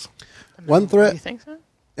 successes. 1 You threat think so?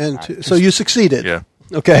 and 2. So you succeeded. Yeah.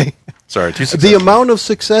 Okay. Sorry, 2 successes. The amount of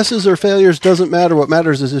successes or failures doesn't matter. What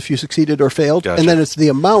matters is if you succeeded or failed, Gotcha. and then it's the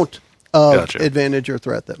amount of Gotcha. advantage or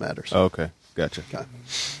threat that matters. Okay. Gotcha.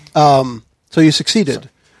 So you succeeded.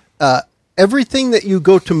 Everything that you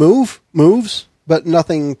go to move moves, but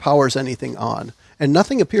nothing powers anything on, and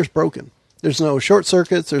nothing appears broken. There's no short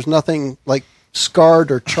circuits. There's nothing like scarred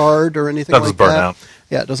or charred or anything Nothing's like burnt that. out.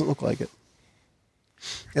 Yeah, it doesn't look like it.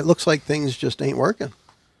 It looks like things just ain't working.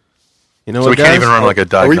 You know So what, we can't guys? even run like a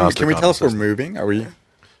diagnostic. Can we on tell if the we're system. moving? Are we?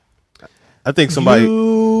 I think somebody.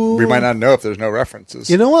 We might not know if there's no references.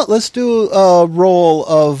 You know what? Let's do a roll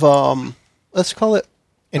of let's call it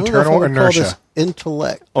I don't know if I Internal would call inertia. this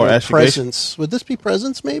intellect Or astrogation. presence. Would this be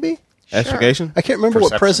presence? Maybe Astrogation? I can't remember what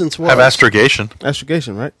Perception. presence was. Have astrogation.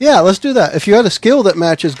 Astrogation, right? Yeah, let's do that. If you had a skill that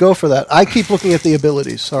matches, go for that. I keep looking at the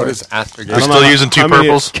abilities. Sorry. What is astrogation? I don't know Still how- using 2 how many-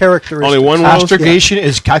 purples. Characteristics. Only one roll? Astrogation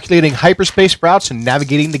is calculating hyperspace routes and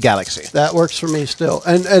navigating the galaxy. That works for me still.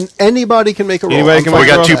 And anybody can make a roll. Anybody I'm can fine make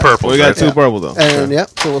We got with 2 that. purples. We got right? 2 purple, though. And yeah,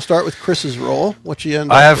 so we'll start with Chris's roll. What you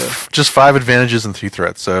end I up with. have just 5 advantages and 2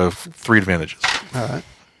 threats, so 3 advantages. All right.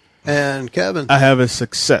 And Kevin. I have a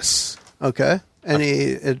success. Okay.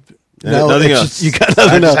 Any... Nothing it's else. just- you got I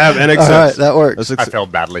nothing just else. have an All excess. right, that works. A I success.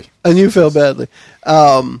 failed badly. And you feel badly.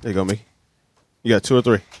 There you go, Mickey. You got 2 or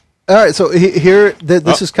 3. All right, so here,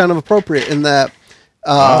 this is kind of appropriate in that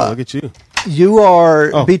Look at you. you are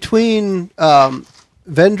Oh. between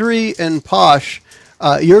Vendry and Posh.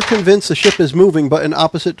 You're convinced the ship is moving, but in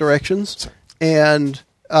opposite directions. And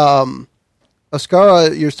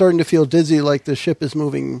Ascara, you're starting to feel dizzy, like the ship is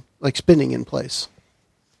moving, like spinning in place.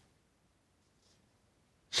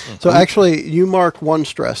 So actually, you mark 1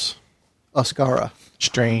 stress, Ascara.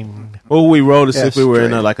 Strain. What would we roll to see Yeah, if we were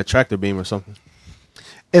in straight. like a tractor beam or something?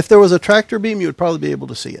 If there was a tractor beam, you would probably be able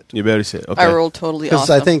to see it. You better say it. Okay. I rolled totally Because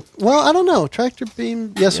awesome. I think, well, I don't know, tractor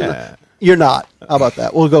beam, yes or no? Yeah. You're not. How about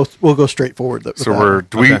that? We'll go straight forward. With So that.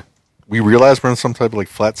 do we realize we're in some type of like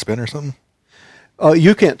flat spin or something? Oh,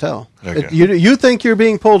 you can't tell. Okay. You think you're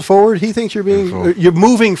being pulled forward. He thinks you're you're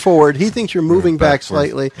moving forward. He thinks you're moving back backwards.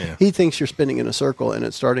 slightly. Yeah. He thinks you're spinning in a circle, and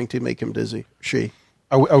it's starting to make him dizzy. She.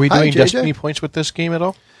 Are we Hi, doing JJ. destiny points with this game at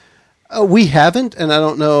all? We haven't, and I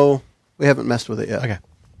don't know. We haven't messed with it yet. Okay.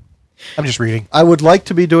 I'm just reading. I would like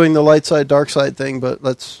to be doing the light side, dark side thing, but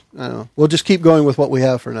let's. I don't know. We'll just keep going with what we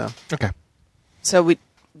have for now. Okay. So we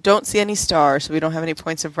don't see any stars, so we don't have any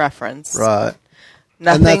points of reference. Right.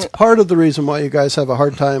 Nothing. And that's part of the reason why you guys have a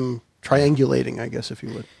hard time triangulating, I guess, if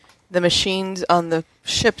you would. The machines on the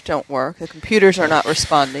ship don't work. The computers are not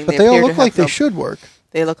responding. But they all appear to look like have they no- should work.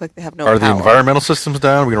 They look like they have no Are power. the environmental systems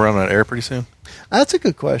down? Are we going to run out of air pretty soon? That's a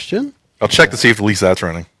good question. I'll check to see if at least that's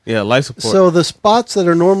running. Yeah, life support. So the spots that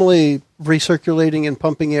are normally recirculating and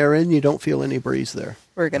pumping air in, you don't feel any breeze there.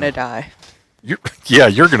 We're gonna die. You're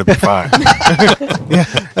going to be fine.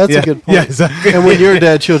 That's a good point. Yeah, exactly. And when you're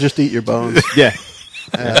dead, she'll just eat your bones yeah.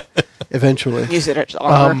 eventually. Use it as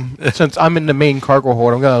armor. Since I'm in the main cargo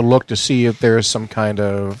hold, I'm going to look to see if there's some kind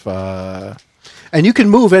of And you can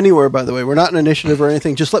move anywhere, by the way. We're not an initiative or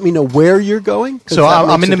anything. Just let me know where you're going. 'cause So that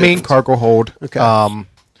I'm makes in a the main difference. cargo hold. Okay.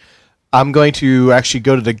 I'm going to actually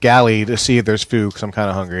go to the galley to see if there's food because I'm kind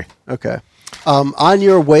of hungry. Okay. On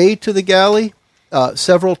your way to the galley,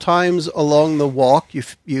 several times along the walk,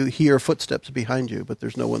 you hear footsteps behind you, but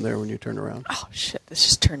there's no one there when you turn around. Oh shit! This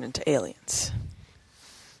just turned into aliens.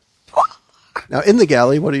 Now, in the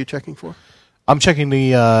galley, what are you checking for? I'm checking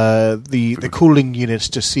the cooling units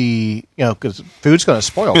to see, because food's going to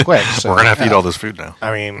spoil quick. So, We're going to have to eat all this food now.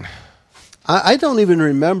 I mean, I don't even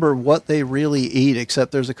remember what they really eat,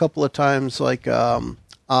 except there's a couple of times, like on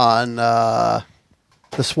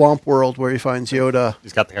the Swamp World, where he finds Yoda.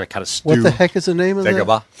 He's got the kind of stew. What the heck is the name of that?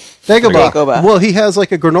 Dagobah. Dagobah. Dagobah. Well, he has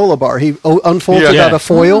like a granola bar. He unfolds it Yeah. out of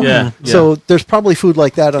foil. Yeah. So there's probably food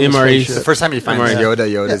like that on the MREs. spaceship. The first time he finds Right.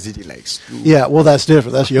 Yoda's eating like stew. Yeah, well, that's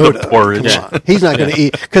different. That's Yoda. The porridge. Come on. He's not going to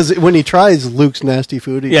eat because when he tries Luke's nasty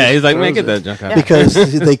food, he Yeah, just he's like, man, throws get it. that junk out. Because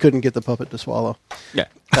they couldn't get the puppet to swallow. Yeah,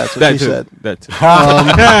 That's what that she too. said. That too.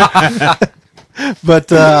 But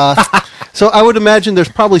so I would imagine there's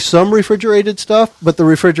probably some refrigerated stuff, but the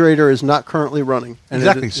refrigerator is not currently running. And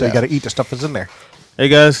exactly. it- So yeah. you got to eat the stuff that's in there. Hey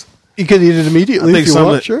guys, You can eat it immediately I if think you some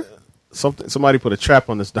want. of Sure. somebody put a trap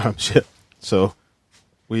on this darn ship, so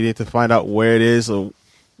we need to find out where it is or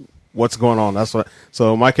what's going on. That's what.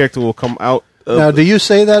 So my character will come out. Now, do you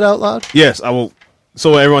say that out loud? Yes, I will,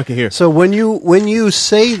 so everyone can hear. So when you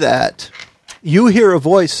say that, you hear a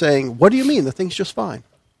voice saying, "What do you mean? The thing's just fine."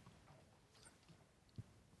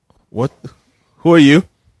 What? Who are you?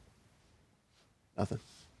 Nothing.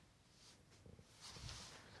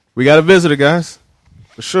 We got a visitor, guys,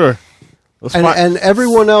 for sure. Let's And, find. and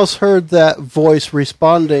everyone else heard that voice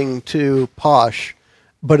responding to Posh,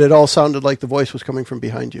 but it all sounded like the voice was coming from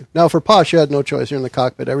behind you. Now, for Posh, you had no choice. You're in the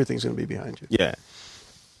cockpit. Everything's going to be behind you. Yeah.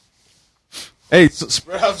 Hey, so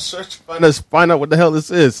spread out, search, find out what the hell this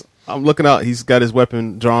is. I'm looking out. He's got his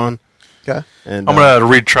weapon drawn, Okay. and I'm going to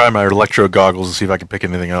retry my electro goggles to see if I can pick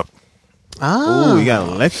anything up. Ah. Ooh, you got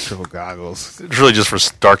electro goggles. It's really just for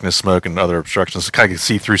darkness, smoke, and other obstructions. So kind of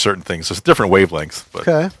see through certain things. So it's different wavelengths. But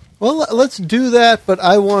Okay. Well, let's do that, but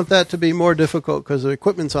I want that to be more difficult because the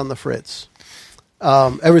equipment's on the fritz.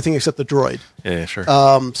 Everything except the droid. yeah, sure.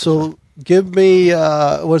 So give me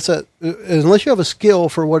what's that? Unless you have a skill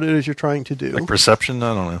for what it is you're trying to do, like perception?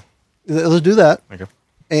 I don't know. let's do that. Okay.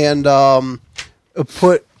 And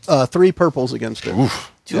put 3 purples against it.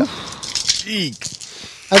 Oof. Yeah.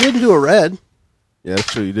 I didn't do a red. Yeah,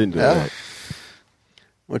 that's true. You didn't do Yeah. that.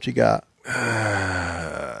 What you got?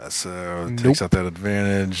 So it takes out that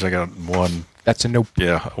advantage. I got 1. That's a nope.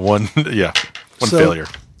 Yeah, 1. Yeah, 1 So- failure.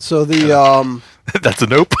 So the That's a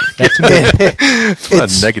nope.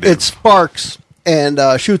 it's, negative. It sparks and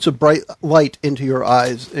shoots a bright light into your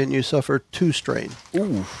eyes, and you suffer 2 strain.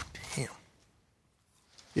 Ooh, damn.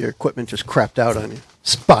 Your equipment just crapped out on you,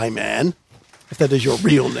 Spy Man. If that is your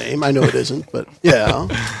real name, I know it isn't, but yeah.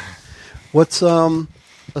 What's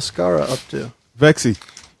Ascara up to? Vexy,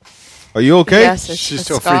 are you okay? Yes, it's She's a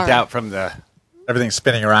still scar. freaked out from the everything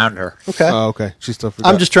spinning around her. Okay, Oh, okay. She's still.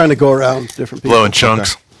 I'm just trying to go around different people. Blowing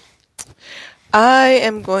chunks. I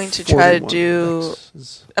am going to try to 41 do.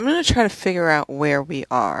 X's. I'm going to try to figure out where we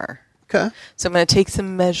are. Okay. So I'm going to take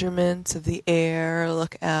some measurements of the air,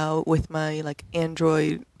 look out with my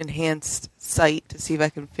Android enhanced sight to see if I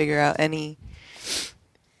can figure out any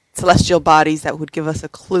celestial bodies that would give us a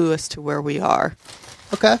clue as to where we are.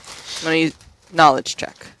 Okay. I'm going to use knowledge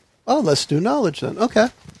check. Oh, let's do knowledge then. Okay.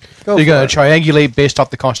 Go You're going for to it. triangulate based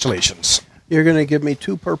off the constellations. You're going to give me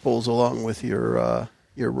 2 purples along with your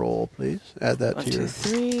roll, please. Add that 1, to 2, your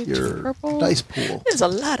 3, 2 your purple. dice pool. There's a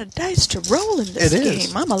lot of dice to roll in this It is.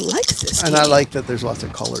 game. Mama likes this And game. I like that there's lots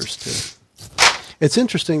of colors too. It's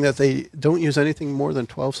interesting that they don't use anything more than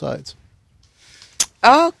 12 sides.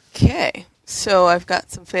 Okay. So I've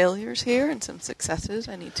got some failures here and some successes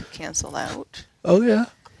I need to cancel out. Oh yeah.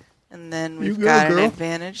 And then You we've go, got an girl.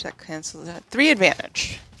 advantage that cancels out. 3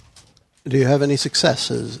 advantage. Do you have any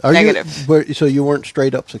successes? Are Negative. So you weren't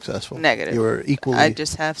straight up successful. Negative. You were equally. I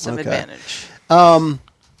just have some Okay. advantage.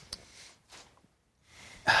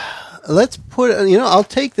 Let's put. I'll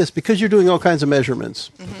take this because you're doing all kinds of measurements.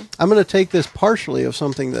 Mm-hmm. I'm going to take this partially of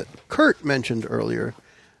something that Kurt mentioned earlier.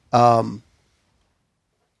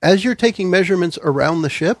 As you're taking measurements around the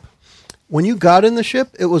ship, when you got in the ship,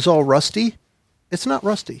 it was all rusty. It's not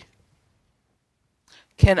rusty.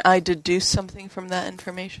 Can I deduce something from that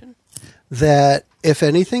information? That, if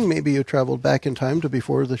anything, maybe you traveled back in time to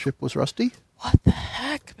before the ship was rusty. What the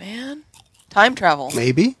heck, man? Time travel.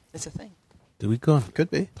 Maybe. It's a thing. Did we go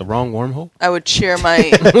Could be. the wrong wormhole? I would share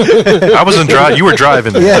my. I wasn't driving. You were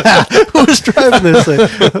driving. Yeah, who was driving this thing?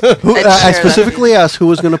 I share specifically asked who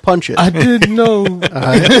was going to punch it. I didn't know.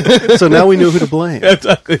 So now we know who to blame.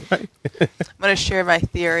 Exactly right. I'm going to share my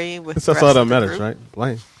theory with. That's the all rest that of the matters, group. right?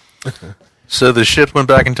 Blame. So the ship went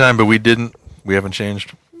back in time, but we didn't. We haven't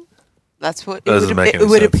changed. That's what That doesn't make any it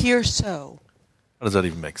would sense. appear so. How does that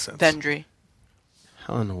even make sense? Vendry.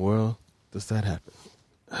 How in the world does that happen?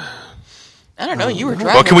 I don't know. You were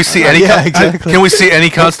driving. Well, can we see any? Yeah, exactly. Can we see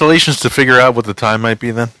any constellations to figure out what the time might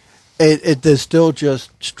be then? There's still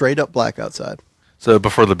just straight up black outside. So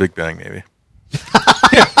before the Big Bang, maybe.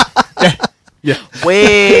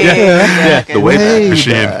 way back The way in- back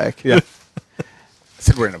machine. back. Yeah. I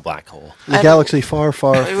said we're in a black hole. The galaxy far,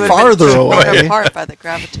 far, We would've farther been torn away. apart by the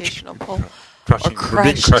gravitational pull. Crushing, we're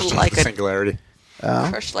being crushed crushed like into a- singularity.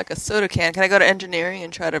 Crushed like a soda can. Can I go to engineering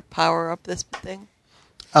and try to power up this thing?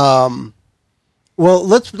 Well,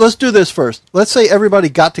 let's do this first. Let's say everybody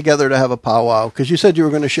got together to have a powwow because you said you were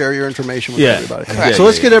going to share your information with Yeah. everybody. Correct. So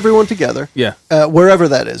let's get everyone together. Yeah. Wherever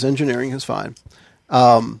that is, engineering is fine.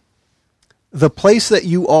 The place that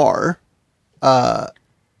you are,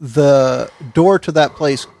 the door to that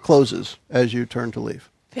place closes as you turn to leave,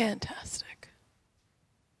 Fantastic.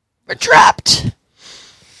 We're trapped.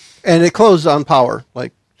 and it closes on power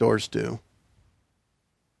like doors do.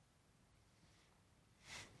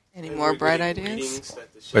 Any more bright ideas?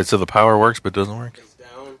 Wait, so the power works but doesn't work?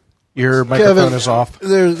 Your microphone Kevin, is off.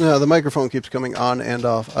 No, the microphone keeps coming on and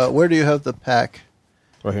off. Where do you have the pack?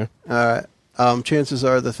 Right here. All right. Chances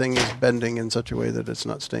are the thing is bending in such a way that it's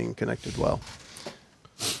not staying connected well.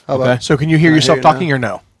 How about Okay. So can you hear I yourself hear you talking now. or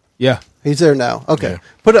no? Yeah. He's there now. Okay. Yeah.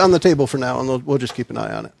 Put it on the table for now, and we'll just keep an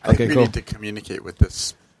eye on it. I think Okay, we cool. need to communicate with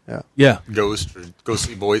this Yeah. Yeah. ghost or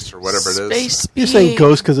ghostly voice or whatever it is. Space You're saying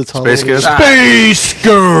ghost because it's Space Halloween. Ghost? Space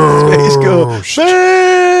Girl. Space Ghost.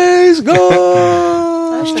 Space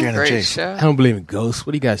Ghost. That's a Janet great Jason. show. I don't believe in ghosts.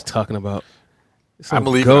 What are you guys talking about? It's I no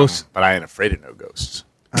believe ghosts. ghosts, but I ain't afraid of no ghosts.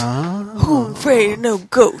 Oh, I'm afraid of no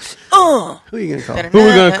ghost. Who are you going to call? Who we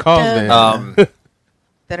gonna call then?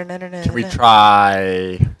 Can we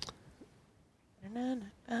try?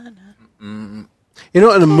 You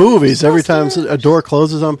know, in the movies, every time a door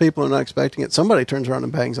closes on people and not expecting it, somebody turns around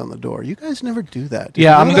and bangs on the door. You guys never do that. Do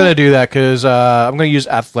Yeah, you I'm do going to that? do that because I'm going to use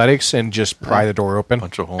athletics and just pry the door open.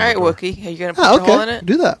 Bunch of holes. All right, in the door. Wookie. Are you going to put Ah, your hole in okay. it?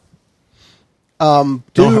 Do that.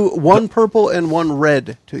 Do one purple and one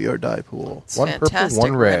red to your die pool. It's One purple, fantastic.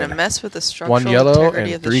 one We're red. going to mess with the structural One yellow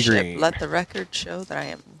integrity and of the 3 ship. green. Let the record show that I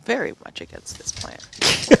am very much against this plan.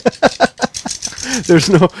 There's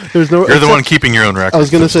no. You're the one keeping your own record. I was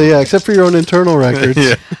going to say, yeah, except for your own internal records.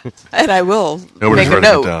 Yeah. And I will Nobody's make a writing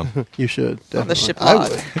it note down. You should. on the Definitely. ship I log.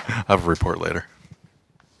 would. I have a report later.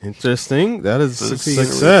 Interesting. That is So a you're gonna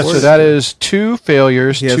success. report So that is 2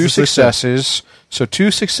 failures, He has 2 a success. successes. So 2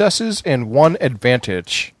 successes and 1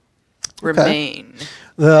 advantage. Remain.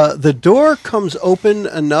 The door comes open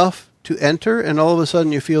enough to enter, and all of a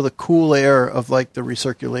sudden you feel the cool air of like the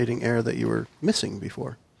recirculating air that you were missing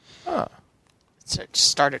before. So it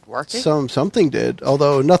started working. Something did,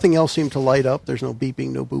 although nothing else seemed to light up. There's no beeping,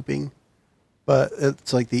 no booping, but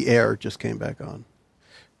it's like the air just came back on.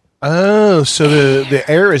 Oh, so the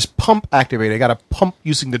air is pump activated. I got to pump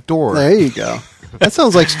using the door. There you go. That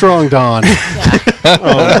sounds like Strong Dawn.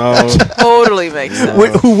 Oh no. Totally makes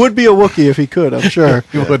sense. Who would be a Wookiee if he could, I'm sure.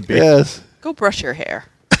 He would be. Yes. Go brush your hair.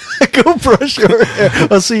 Go brush your hair.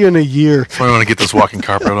 I'll see you in a year. I want to get this walking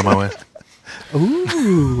carpet out of my way.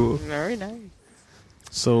 Ooh. Very nice.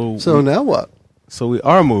 So now what? So we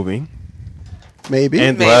are moving, Maybe.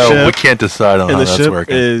 and the Well, ship, we can't decide on and how the that's ship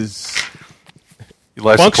working. is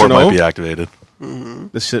Life support functional. might be activated.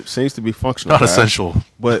 the ship seems to be functional. Not guys, essential.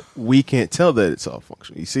 but we can't tell that it's all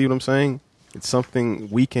functional. You see what I'm saying? It's something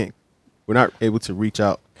we can't. We're not able to reach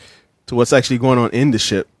out to what's actually going on in the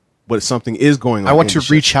ship, but something is going on. I want in to the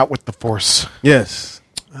ship. reach out with the force. Yes.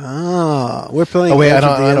 We're playing. Oh wait, I Age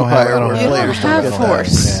of don't the have. Empire I don't where have. You players don't have get that.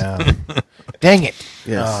 force. Yeah. Dang it!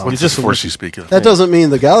 Yes. What's this force you speak of? That doesn't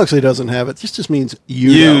mean the galaxy doesn't have it. This just means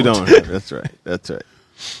You don't. Have it. That's right. That's right.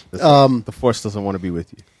 The force doesn't want to be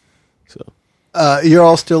with you. So You're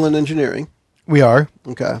all still in engineering. We are.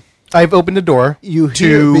 Okay. I've opened the door. You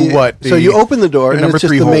to hear what? so you open the door, the and number it's just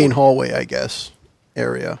 3 the hole. main hallway, I guess,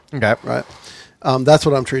 area. Okay. Right. That's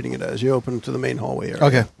what I'm treating it as. You open to the main hallway area.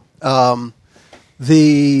 Okay.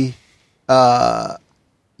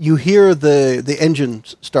 You hear the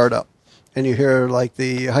engines start up, and you hear like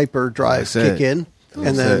the hyperdrive That's it. kick in, and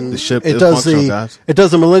That's then it. The ship it is does functional, guys. it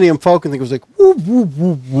does the Millennium Falcon thing. It was like woo, woo,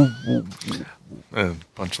 woo, woo, woo, And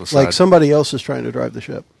punchless like side. somebody else is trying to drive the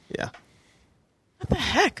ship. yeah. What the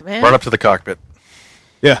heck, man? Run up to the cockpit.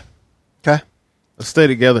 Yeah. Okay. Let's stay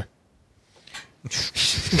together.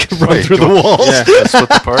 Run through the walls. Yeah. Split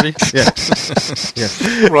the party.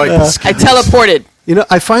 Yeah. Right. I teleported. You know,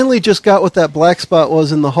 I finally just got what that black spot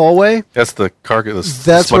was in the hallway. That's the cargo.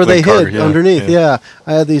 That's where they hid, underneath. Yeah.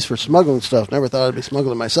 I had these for smuggling stuff. Never thought I'd be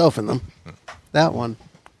smuggling myself in them. That one.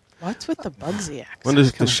 What's with the Bugsy accent? When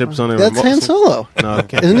does the ship's on there? That's Han Solo. No, I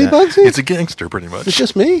can't. Isn't he Bugsy? It's a gangster, pretty much. It's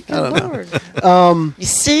just me? I don't know. You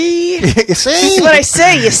see? You see? This is what I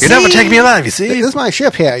say. You see? You're never taking me alive, you see? This is my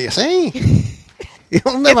ship here, you see?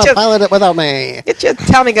 You'll never your- pilot it without me. Get your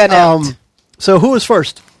Tommy gun out. So who was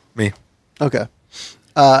first? Me. Okay.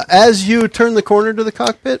 As you turn the corner to the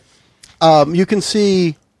cockpit, you can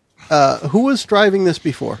see who was driving this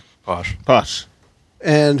before, Posh.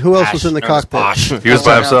 and who else was in the cockpit. He was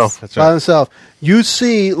by himself. That's By right. himself. You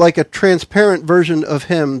see like a transparent version of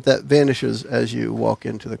him that vanishes as you walk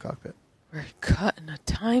into the cockpit. We're caught in a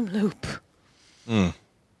time loop. Would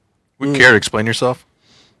you care to explain yourself?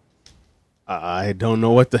 I don't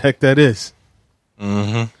know what the heck that is.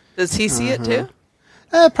 Does he see it too?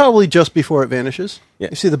 Probably just before it vanishes. Yeah.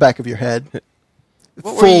 You see the back of your head. What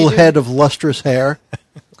were you Full doing? head of lustrous hair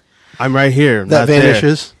I'm right here. that not there.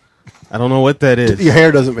 vanishes. I don't know what that is. Your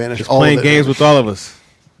hair doesn't vanish. It's all playing of it games vanishes. with all of us.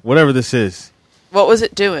 Whatever this is. What was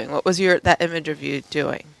it doing? What was that image of you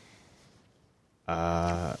doing?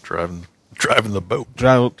 Driving the boat.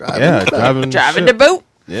 Driving Driving ship. the boat.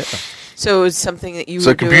 Yeah. So it was something that you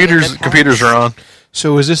So were doing in the past? computers are on.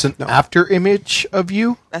 So is this an after image of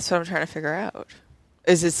you? That's what I'm trying to figure out.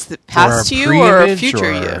 Is this the Or a past you or a pre-image, future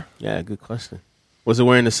or- you? Yeah, good question. Was it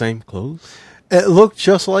wearing the same clothes? It looked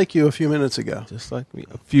just like you a few minutes ago. Just like me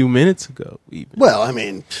a few minutes ago, even. Well, I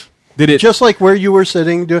mean, Did it just like where you were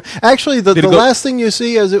sitting. Actually, the Did it go- last thing you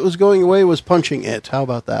see as it was going away was punching it. How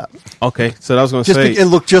about that? Okay, so I was going to Just say, it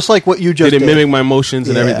looked just like what you just did did. it mimic my motions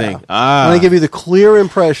and Yeah. everything? And Ah. I give you the clear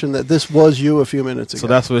impression that this was you a few minutes ago. So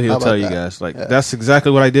that's what How he'll about tell you that? guys. Like, Yeah. that's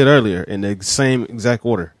exactly what I did earlier in the same exact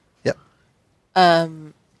order. Yep.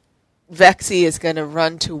 Vexy is going to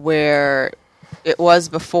run to where it was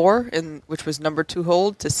before, which was number 2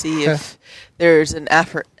 hold, to see Okay. if there's an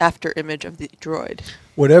after image of the droid.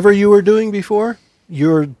 Whatever you were doing before,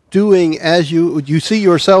 you're doing as you see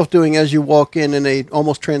yourself doing as you walk in a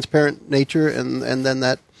almost transparent nature, and then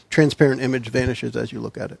that transparent image vanishes as you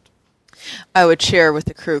look at it. I would share with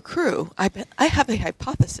the crew. I have a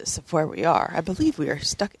hypothesis of where we are. I believe we are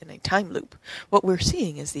stuck in a time loop. What we're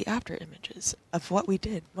seeing is the after images of what we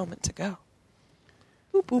did moments ago.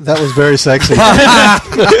 Boop, boop. That was very sexy.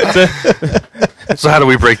 So how do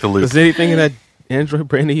we break the loop? Does anything in that Android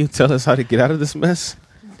brain of you tell us how to get out of this mess?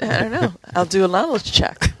 I don't know. I'll do a knowledge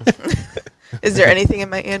check. Is there anything in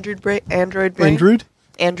my Android brain? Android? Android?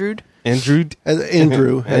 Andrew had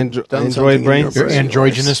done Android something in brain? your Your brain.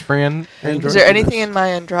 androgynous brand? Is there anything in my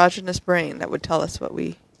androgynous brain that would tell us what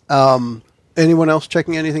we... Anyone else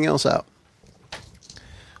checking anything else out?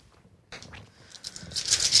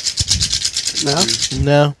 No?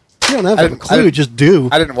 No. You don't have I a didn't- clue, just do.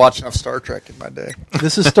 I didn't watch enough Star Trek in my day.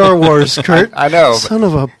 This is Star Wars, Kurt. I know, but Son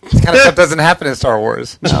of a... this kind of stuff doesn't happen in Star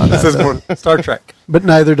Wars. This is more Star Trek. But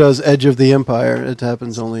neither does Edge of the Empire. It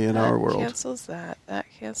happens only in our world. Cancels that. That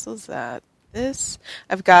cancels that. This,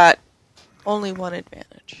 I've got only one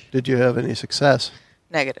advantage. Did you have any success?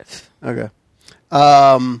 Negative. Okay.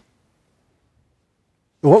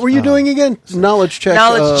 What were you doing again? Knowledge check.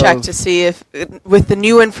 Knowledge check to see if, with the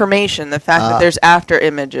new information, the fact that there's after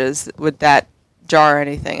images, would that jar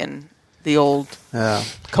anything in the old Yeah.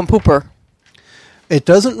 compooper? It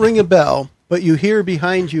doesn't ring a bell, but you hear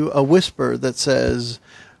behind you a whisper that says,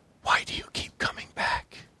 "Why do you keep coming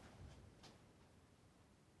back?"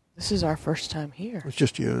 This is our first time here. It's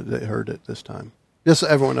just you that heard it this time. Just so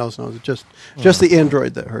everyone else knows it. Just the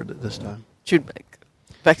android that heard it this time.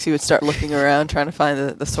 Bexy would start looking around, trying to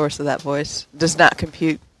find the source of that voice. Does not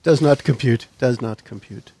compute. Does not compute. Does not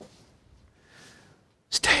compute.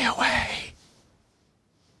 Stay away.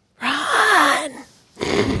 Run!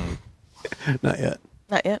 Not yet.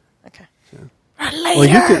 Not yet? Okay. Run Well,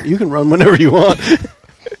 later! you can run whenever you want.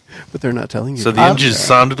 But they're not telling you. So the engines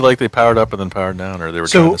sounded like they powered up and then powered down, or they were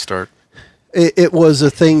So- trying to start. It was a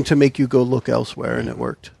thing to make you go look elsewhere, and it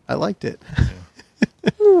worked. I liked it.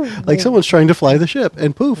 Like someone's trying to fly the ship,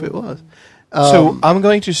 and poof, it was. So I'm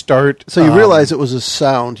going to start. So you realize it was a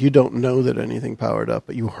sound. You don't know that anything powered up,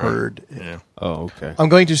 but you heard it. Yeah. Oh, okay. I'm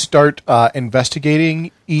going to start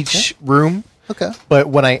investigating each room. Okay. But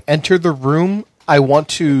when I enter the room, I want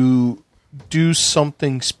to do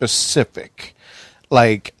something specific.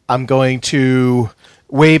 Like, I'm going to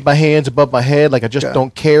wave my hands above my head, like I just Okay.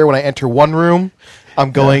 don't care when I enter one room.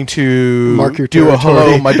 I'm going to Mark your do a hello,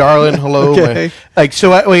 territory. my darling, hello. Okay. Like, so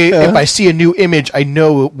that way, if I see a new image, I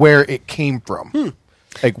know where it came from.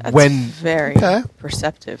 Like, That's when... very Okay.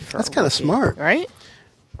 perceptive. For That's a kinda Wookiee, smart. right?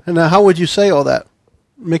 And how would you say all that?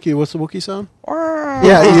 Mickey, what's the Wookiee sound?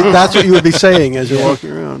 Yeah, that's what you would be saying as you're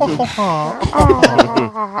walking around.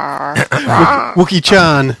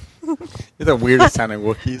 Wookiee-chan. You're the weirdest sounding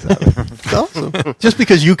Wookiees ever. It's awesome. Just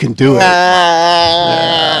because you can do it.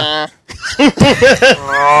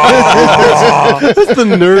 That's the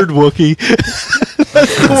nerd Wookiee.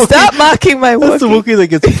 Stop mocking my That's the Wookiee. Wookiee that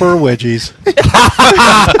gets fur wedgies.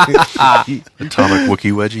 Atomic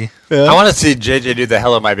Wookiee wedgie. I want to see JJ do the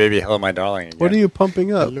 "Hello, my baby, hello, my darling." Again. What are you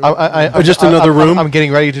pumping up? I'm just another room? I'm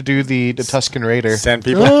getting ready to do the Tusken Raider. Send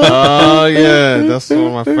people. Oh yeah, that's one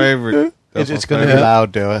of my favorite. It's going to be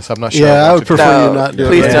loud, though, so I'm not sure. Yeah, I what would to do. prefer No, you not do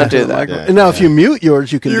please it. don't do that. Yeah. Now, if you mute yours,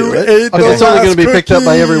 you can do it. ate It's the only going to be last picked up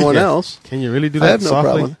by cookie. everyone else. Can you really do I that have no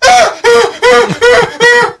softly?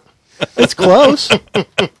 problem. It's close. That'd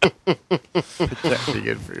be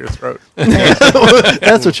good for your throat.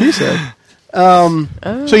 That's what she said.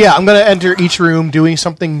 So, yeah, I'm going to enter each room doing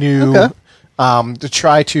something new Okay. to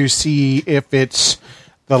try to see if it's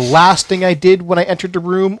the last thing I did when I entered the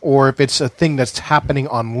room or if it's a thing that's happening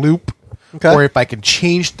on loop Okay. or if I can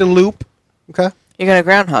change the loop. Okay. You're going to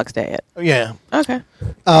Groundhog's Day it. Yeah. Okay.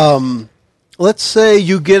 Let's say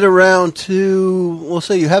you get around to, we'll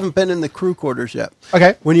say you haven't been in the crew quarters yet.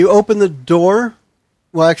 Okay. When you open the door,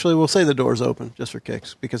 well, actually, we'll say the door's open, just for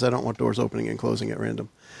kicks, because I don't want doors opening and closing at random.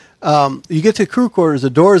 You get to crew quarters, the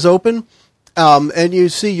door is open, and you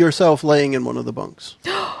see yourself laying in one of the bunks.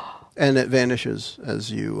 And it vanishes as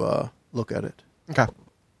you look at it. Okay.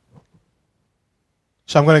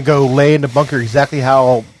 So I'm going to go lay in the bunker exactly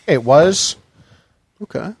how it was.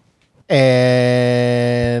 Okay.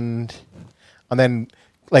 And then,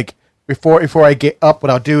 like, before I get up, what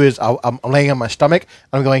I'll do is I'm laying on my stomach.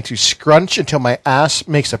 I'm going to scrunch until my ass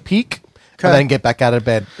makes a peak, Okay. and then get back out of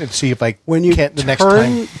bed and see if I When you can't the next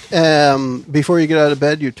time. turn, before you get out of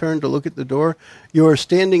bed, you turn to look at the door. You are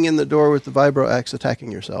standing in the door with the vibro axe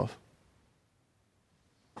attacking yourself.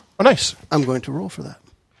 Oh, nice. I'm going to roll for that.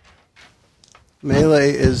 Melee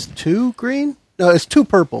is 2 green? No, it's 2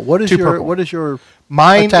 purple. What is 2 your purple. what is your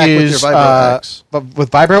Mine attack is with your vibro axe? with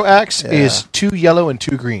vibro axe Yeah. is 2 yellow and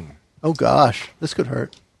 2 green. Oh gosh, this could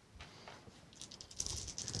hurt.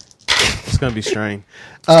 It's gonna be strained.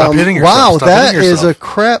 Stop hitting yourself. Wow, Stop that hitting is yourself. a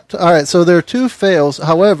crap. All right, so there are 2 fails.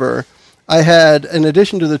 However, I had, in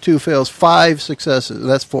addition to the 2 fails, 5 successes.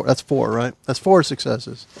 That's 4. That's 4, right? That's 4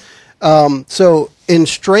 successes. So in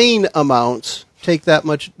strain amounts, take that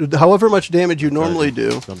much, however much damage you normally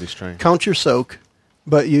do. It's gonna be strained. Count your soak,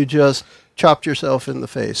 but you just chopped yourself in the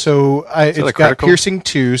face. So it's a got critical? piercing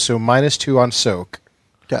 2, so -2 on soak.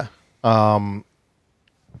 Okay.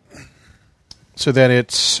 So then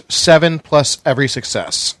it's 7 plus every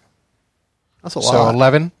success. That's a So lot.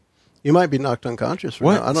 11. You might be knocked unconscious. For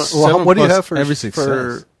What? now. I don't. 7 what do you plus have for every For,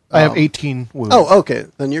 success? I have 18 wounds. oh, okay.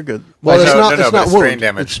 Then you're good. Well, No, it's no, not. no, it's but not it's wound. strain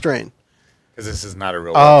damage. It's strain. Because this is not a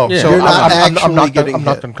real. Oh, Yeah. so You're not I'm actually knocked, getting I'm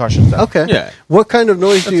knocked hit. unconscious then. Okay. Yeah. What kind of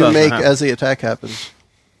noise do That's you not make gonna happen. as the attack happens?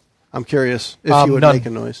 I'm curious if you would None. make a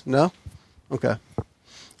noise. No. Okay.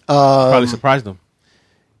 Probably surprised them.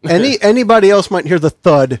 Anybody else might hear the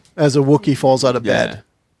thud as a Wookiee falls out of Yeah. bed.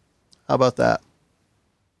 How about that?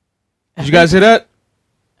 Did you guys hear that?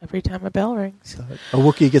 Every time a bell rings, A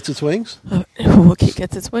Wookiee gets its wings. a Wookiee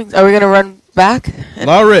gets its wings. Are we going to run back and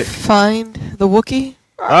Laric. find the Wookiee?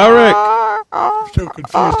 Alric. So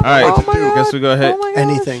confused. All right. Oh my God. Guess we go ahead. Oh my God.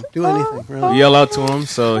 Anything. Do anything. Really. Yell out to him.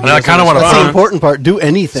 So he And I doesn't kinda wanna That's the respond. important part. Do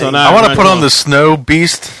anything. So now I want to run put to on him. the snow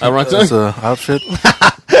beast I run to as him. a outfit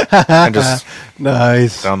and just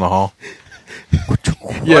Nice. down the hall.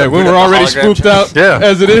 Yeah, when we're already hologram spooked out Yeah.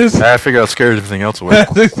 as it is. I figure out scared everything else away.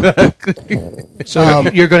 Exactly. So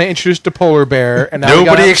you're going to introduce the polar bear, and now we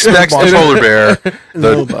Nobody gotta- expects the polar bear. The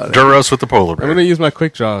Nobody. Duros with the polar I'm bear. gonna use my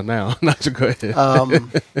quick draw now. Not to go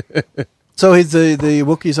ahead. So he's the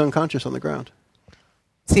Wookiee's unconscious on the ground.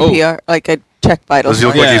 CPR, like a check vitals. Does he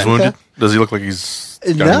look Yeah. like he's wounded? Okay. Does he look like he's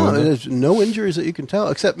got a No, wound? there's no injuries that you can tell,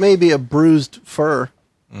 except maybe a bruised fur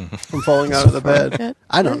from falling out of the bed.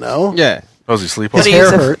 I don't know. yeah, Oh, does he sleep? His Gonna hair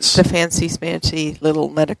use hurts. the fancy, smancy little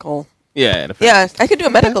medical. yeah, Yeah, I could do a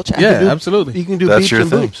medical check. yeah, absolutely. You can do That's beeps your and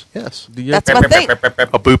thing. boops. Yes. That's my thing. A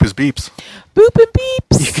boop is beeps. Boop and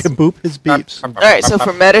beeps. You can boop his beeps. All right, so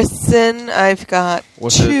for medicine, I've got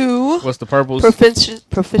What's 2 What's the purples?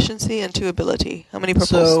 proficiency and 2 ability. How many purples?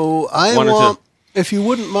 So I One or want, two. if you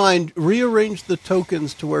wouldn't mind, rearrange the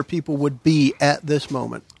tokens to where people would be at this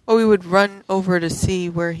moment. Oh, we would run over to see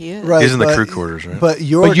where he is. Right, He's in the but- crew quarters, right? But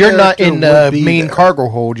you're But you're not in the the main cargo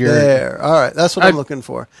hold. You're there. All right, that's what I'm looking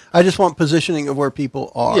for. I just want positioning of where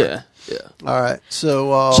people are. Yeah. All right.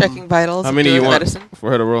 So Checking vitals. How and many doing you want medicine.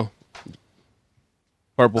 for her to roll?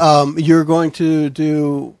 Purple. you're going to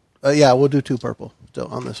do. Yeah, we'll do 2 purple still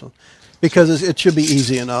on this one because it should be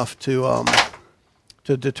easy enough to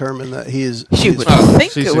determine that he is. She he would is-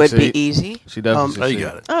 think She it would be succeed. easy. She does. Oh, you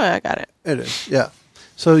got it. Oh, I got it. It is. Yeah.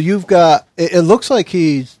 So you've got. It looks like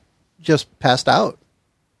he's just passed out.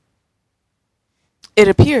 It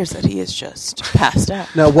appears that he is just passed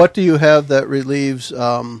out. Now, what do you have that relieves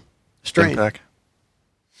strain? Stim-pack.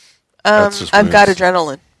 That's just I've got wounds.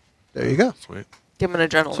 adrenaline. There you go. Sweet. Give him an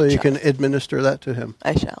adrenaline. So you check. can administer that to him.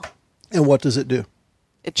 I shall. And what does it do?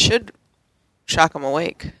 It should shock him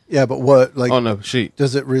awake. Yeah, but what like? On the sheet.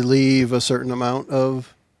 Does it relieve a certain amount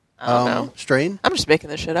of I don't know. strain? I'm just making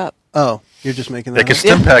this shit up. Oh, you're just making Yeah, that. because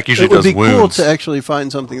up. Stim-pack usually It would does be cool wounds. to actually find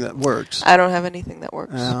something that works. I don't have anything that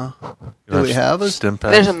works. Do we have a?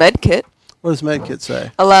 Stim-pack? There's a med kit. What does Medkit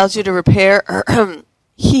say? Allows you to repair or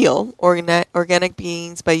heal organic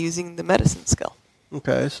beings by using the medicine skill.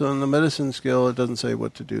 Okay, so in the medicine skill, it doesn't say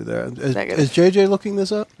what to do there. Negative. Is JJ looking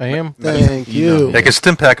this up? I am. Thank you. Yeah, because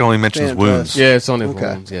Stim-pack only mentions Fantastic. wounds. Yeah, it's on the Okay.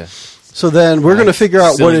 wounds. Yeah. So then we're going to figure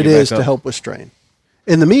out what Silly it you is back to up. help with strain.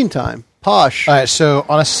 In the meantime, Posh. All right, so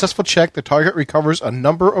on a successful check, the target recovers a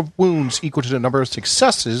number of wounds equal to the number of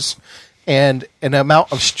successes and an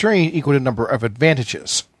amount of strain equal to the number of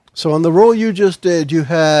advantages. So on the roll you just did, you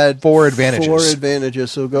had 4 advantages. 4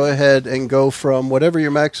 advantages. So go ahead and go from whatever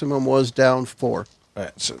your maximum was down 4. All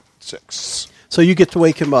right, so 6. So you get to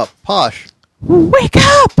wake him up. Posh. Wake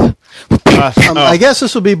up! I guess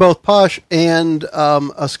this will be both Posh and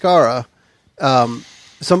Ascara.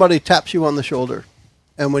 Somebody taps you on the shoulder,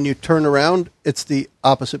 and when you turn around, it's the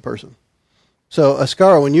opposite person. So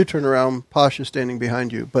Ascara, when you turn around, Posh is standing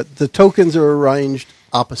behind you, but the tokens are arranged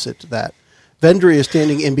opposite to that. Vendry is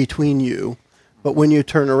standing in between you, but when you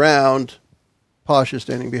turn around, Posh is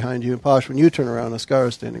standing behind you, and Posh, when you turn around, Ascara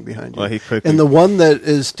is standing behind you. Well, he quickly- And the one that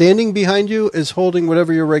is standing behind you is holding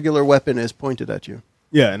whatever your regular weapon is pointed at you.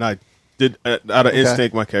 Yeah, and I did out of Okay.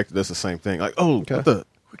 instinct. My character does the same thing. Like, oh, Okay. what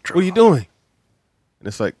are you doing? And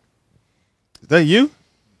it's like, is that you?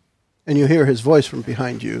 And you hear his voice from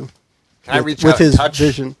behind you. Can I with- reach with out and his touch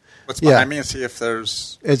vision? what's Yeah. behind me and see if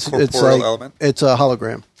there's It's corporeal like element? it's a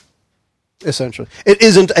hologram, essentially. It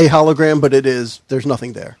isn't a hologram, but it is. There's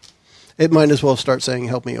nothing there. It might as well start saying,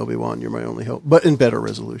 "Help me, Obi-Wan. You're my only hope," but in better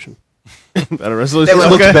resolution. Better resolution. It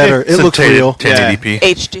looks better. It It's a looks real. 1080p.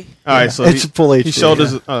 HD. All right, so It's full HD, He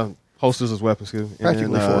shoulders, yeah. holsters his weapon, excuse me.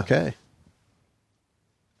 Practically and, 4K.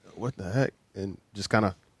 What the heck? And just kind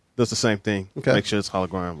of does the same thing. Okay. Make sure it's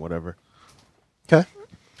hologram, whatever. Okay.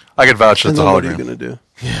 I could vouch And it's a then what are you hologram. going to do?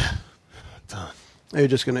 Yeah. Done. Are you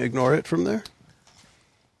just going to ignore it from there?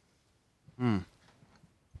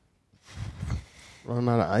 Running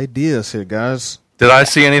out of ideas here, guys. Did I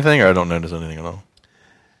see anything, or I don't notice anything at all?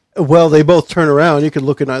 Well, they both turn around. You could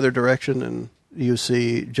look in either direction, and you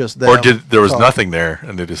see just them. Or there was talk. nothing there,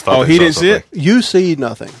 and they just thought. Oh, they he saw didn't see it? something? You see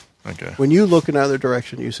nothing. Okay. When you look in either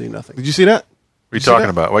direction, you see nothing. Did you see that? What are you see talking that?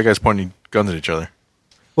 about? Why are you guys pointing guns at each other?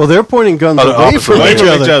 Well, they're pointing guns Oh, the away opposite from way. each Away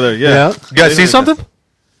from other. each other, yeah. You guys see something?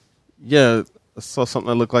 Yeah, I saw something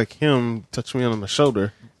that looked like him touch me on the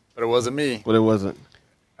shoulder, But it wasn't me. but it wasn't.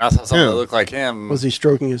 I saw something Yeah. that looked like him. Was he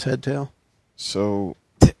stroking his head tail? So,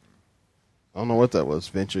 I don't know what that was,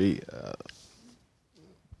 Ventry.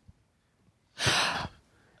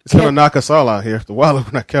 It's going to knock us all out here if the while we're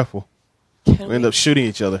not careful. Can We end up shooting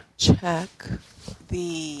each other. check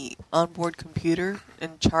the onboard computer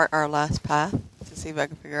and chart our last path to see if I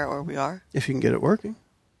can figure out where we are? If you can get it working.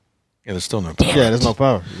 Yeah, there's still no. Yeah, there's no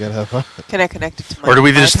power. You got to have power. Can I connect it to my Or do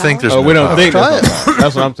we my just think power? there's Oh, we no don't power? think Try there's no it. power.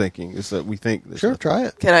 That's what I'm thinking. Is that we think. there's Sure, no- try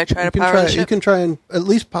it. Can I try to You can power try. the You ship? can try and at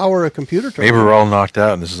least power a computer Maybe terminal. we're all knocked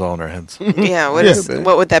out, and this is all in our heads. Yeah, Yeah.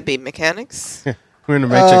 what would that be? Mechanics? We're in the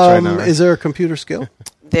matrix right now. Right? Is there a computer skill?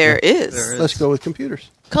 There is. There is. Let's go with computers.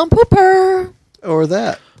 Come pooper. Or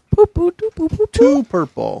that. Poop, poop, poop, poop, poop. 2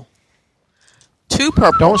 purple. 2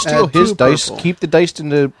 purple. Don't steal Add his 2 dice. purple. Keep the dice in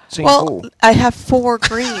the same Well, pool. I have 4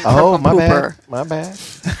 green. Oh, from my pooper. bad. My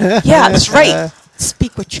bad. Yeah, that's right.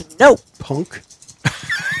 Speak what you know. Punk.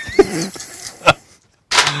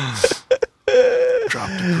 Drop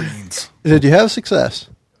the greens. Did you have success?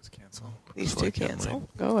 Let's cancel. These 2 cancel.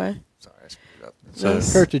 Go away. Sorry, I screwed up.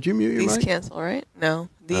 These, Kurt, did you mute your these mic? cancel, right? No,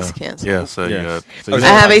 these cancel. Yeah, so you Yeah. got. So you I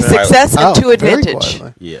have a Quietly. success and 2 very advantage.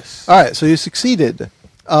 quietly. Yes. All right, so you succeeded.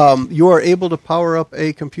 You are able to power up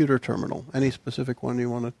a computer terminal. Any specific one you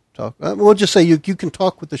want to talk. We'll just say you can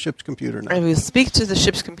talk with the ship's computer now. I will speak to the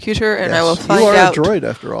ship's computer, and I Yes. will find you are out a droid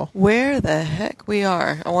after all. where the heck we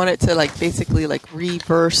are. I want it to basically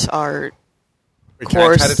reverse our Wait, can I try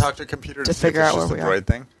course to talk to a computer to see if figure it's out just where a we are. droid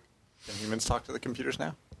thing? Can humans talk to the computers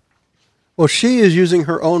now? Well, she is using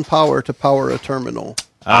her own power to power a terminal.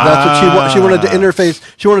 That's what she wanted to interface.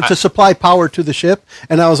 She wanted to supply power to the ship,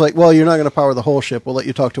 and I was like, "Well, you're not going to power the whole ship. We'll let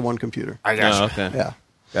you talk to one computer." I got Oh, okay. Yeah.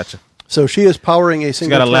 Gotcha. So she is powering a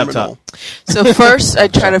single got a terminal. laptop. So first, I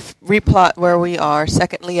try to replot where we are.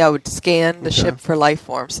 Secondly, I would scan the ship for life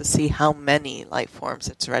forms to see how many life forms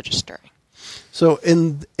it's registering. So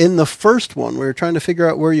in the first one, we were trying to figure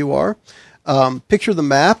out where you are. Picture the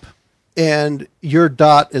map, and your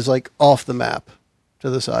dot is off the map to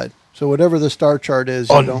the side. So whatever the star chart is,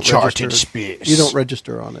 you don't Uncharted register. space. You don't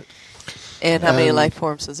register on it. And how many life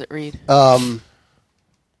forms does it read?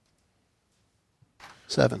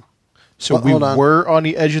 7. So Well, we hold on. were on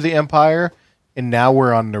the edge of the Empire, and now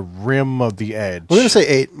we're on the rim of the edge. I'm going to say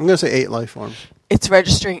 8. I'm going to say 8 life forms. It's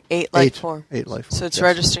registering 8 life 8. forms. 8 life forms. So it's yes.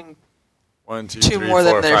 registering. 1, 2, Two 3, more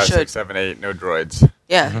than 4, there 5, should. 6, 7, 8. No droids.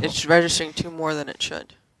 Yeah, it's registering 2 more than it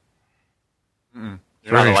should. You're not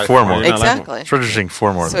a Registering life 4 form. more. You're not like- Exactly. It's registering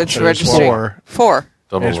 4 more. So it's So there's registering 4.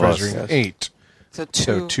 double It's us. registering 8. So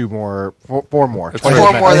So 2. more, 4 more. It's 20 4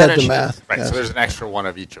 minutes. more I than had it the should. math. Right, yes. so there's an extra one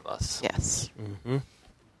of each of us. Yes.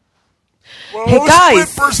 Whoa, Hey, guys!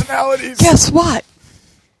 split personalities. Guess what?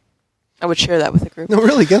 I would share that with the group. No,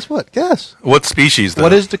 really, guess what? Guess. What species, though? What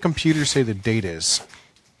does the computer say the date is?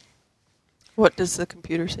 What does the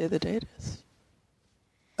computer say the date is?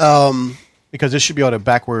 Because this should be able to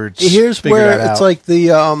backwards. Here's figure where that it's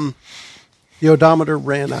out. the odometer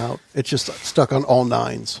ran out. It's just stuck on all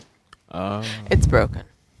 9s. It's broken.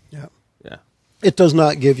 Yeah. Yeah. It does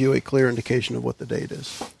not give you a clear indication of what the date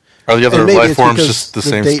is. Are the other And maybe life it's forms because just the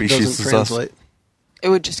same date species doesn't as us? translate. It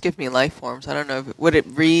would just give me life forms. I don't know. Would it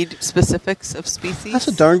read specifics of species? That's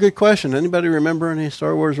a darn good question. Anybody remember any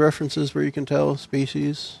Star Wars references where you can tell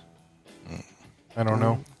species? I don't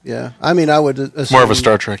know. Yeah. I mean, I would assume... It's more of a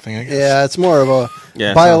Star Trek thing, I guess. Yeah, it's more of a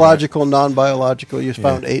Yeah, biological, non-biological. You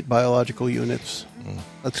found 8 biological units.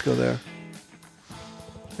 Let's go there.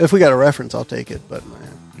 If we got a reference, I'll take it, but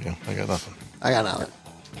Yeah, I got nothing. I got nothing.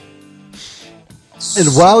 And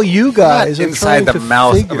while you guys are inside trying the to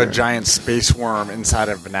mouth figure, of a giant space worm inside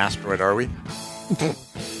of an asteroid, are we? you or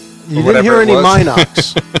didn't whatever hear it any was.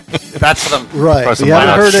 Minox, That's what I'm. right? Probably You some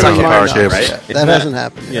haven't heard Minox any sucking power Minox cables. yet. That hasn't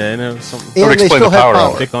happened yet. Yeah, I know something. That would And they explain still the have power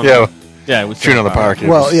power. hour. Dick on Yeah, Yeah, we chewing on the power cables.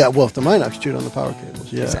 Well, yeah. Well, if the Minox chewed on the power cables,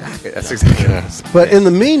 yeah. Exactly. That's exactly. Yeah. What But in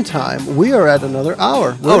the meantime, we are at another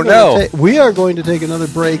hour. Oh, no. We are going to take another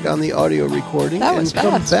break on the audio recording That and was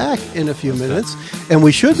come fast. back in a few minutes. And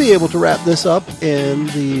we should be able to wrap this up in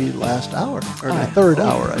the last hour, or the third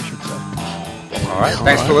hour, I should say. All right.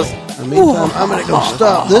 Thanks for listening. In the meantime, I'm going to go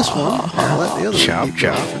stop this one and let the other Chop, one keep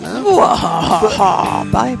going chop. for now.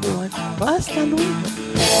 Bye, everyone. Hasta luego.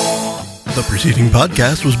 The preceding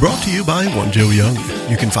podcast was brought to you by One Joe Young.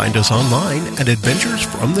 You can find us online at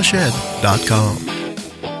adventuresfromtheshed.com.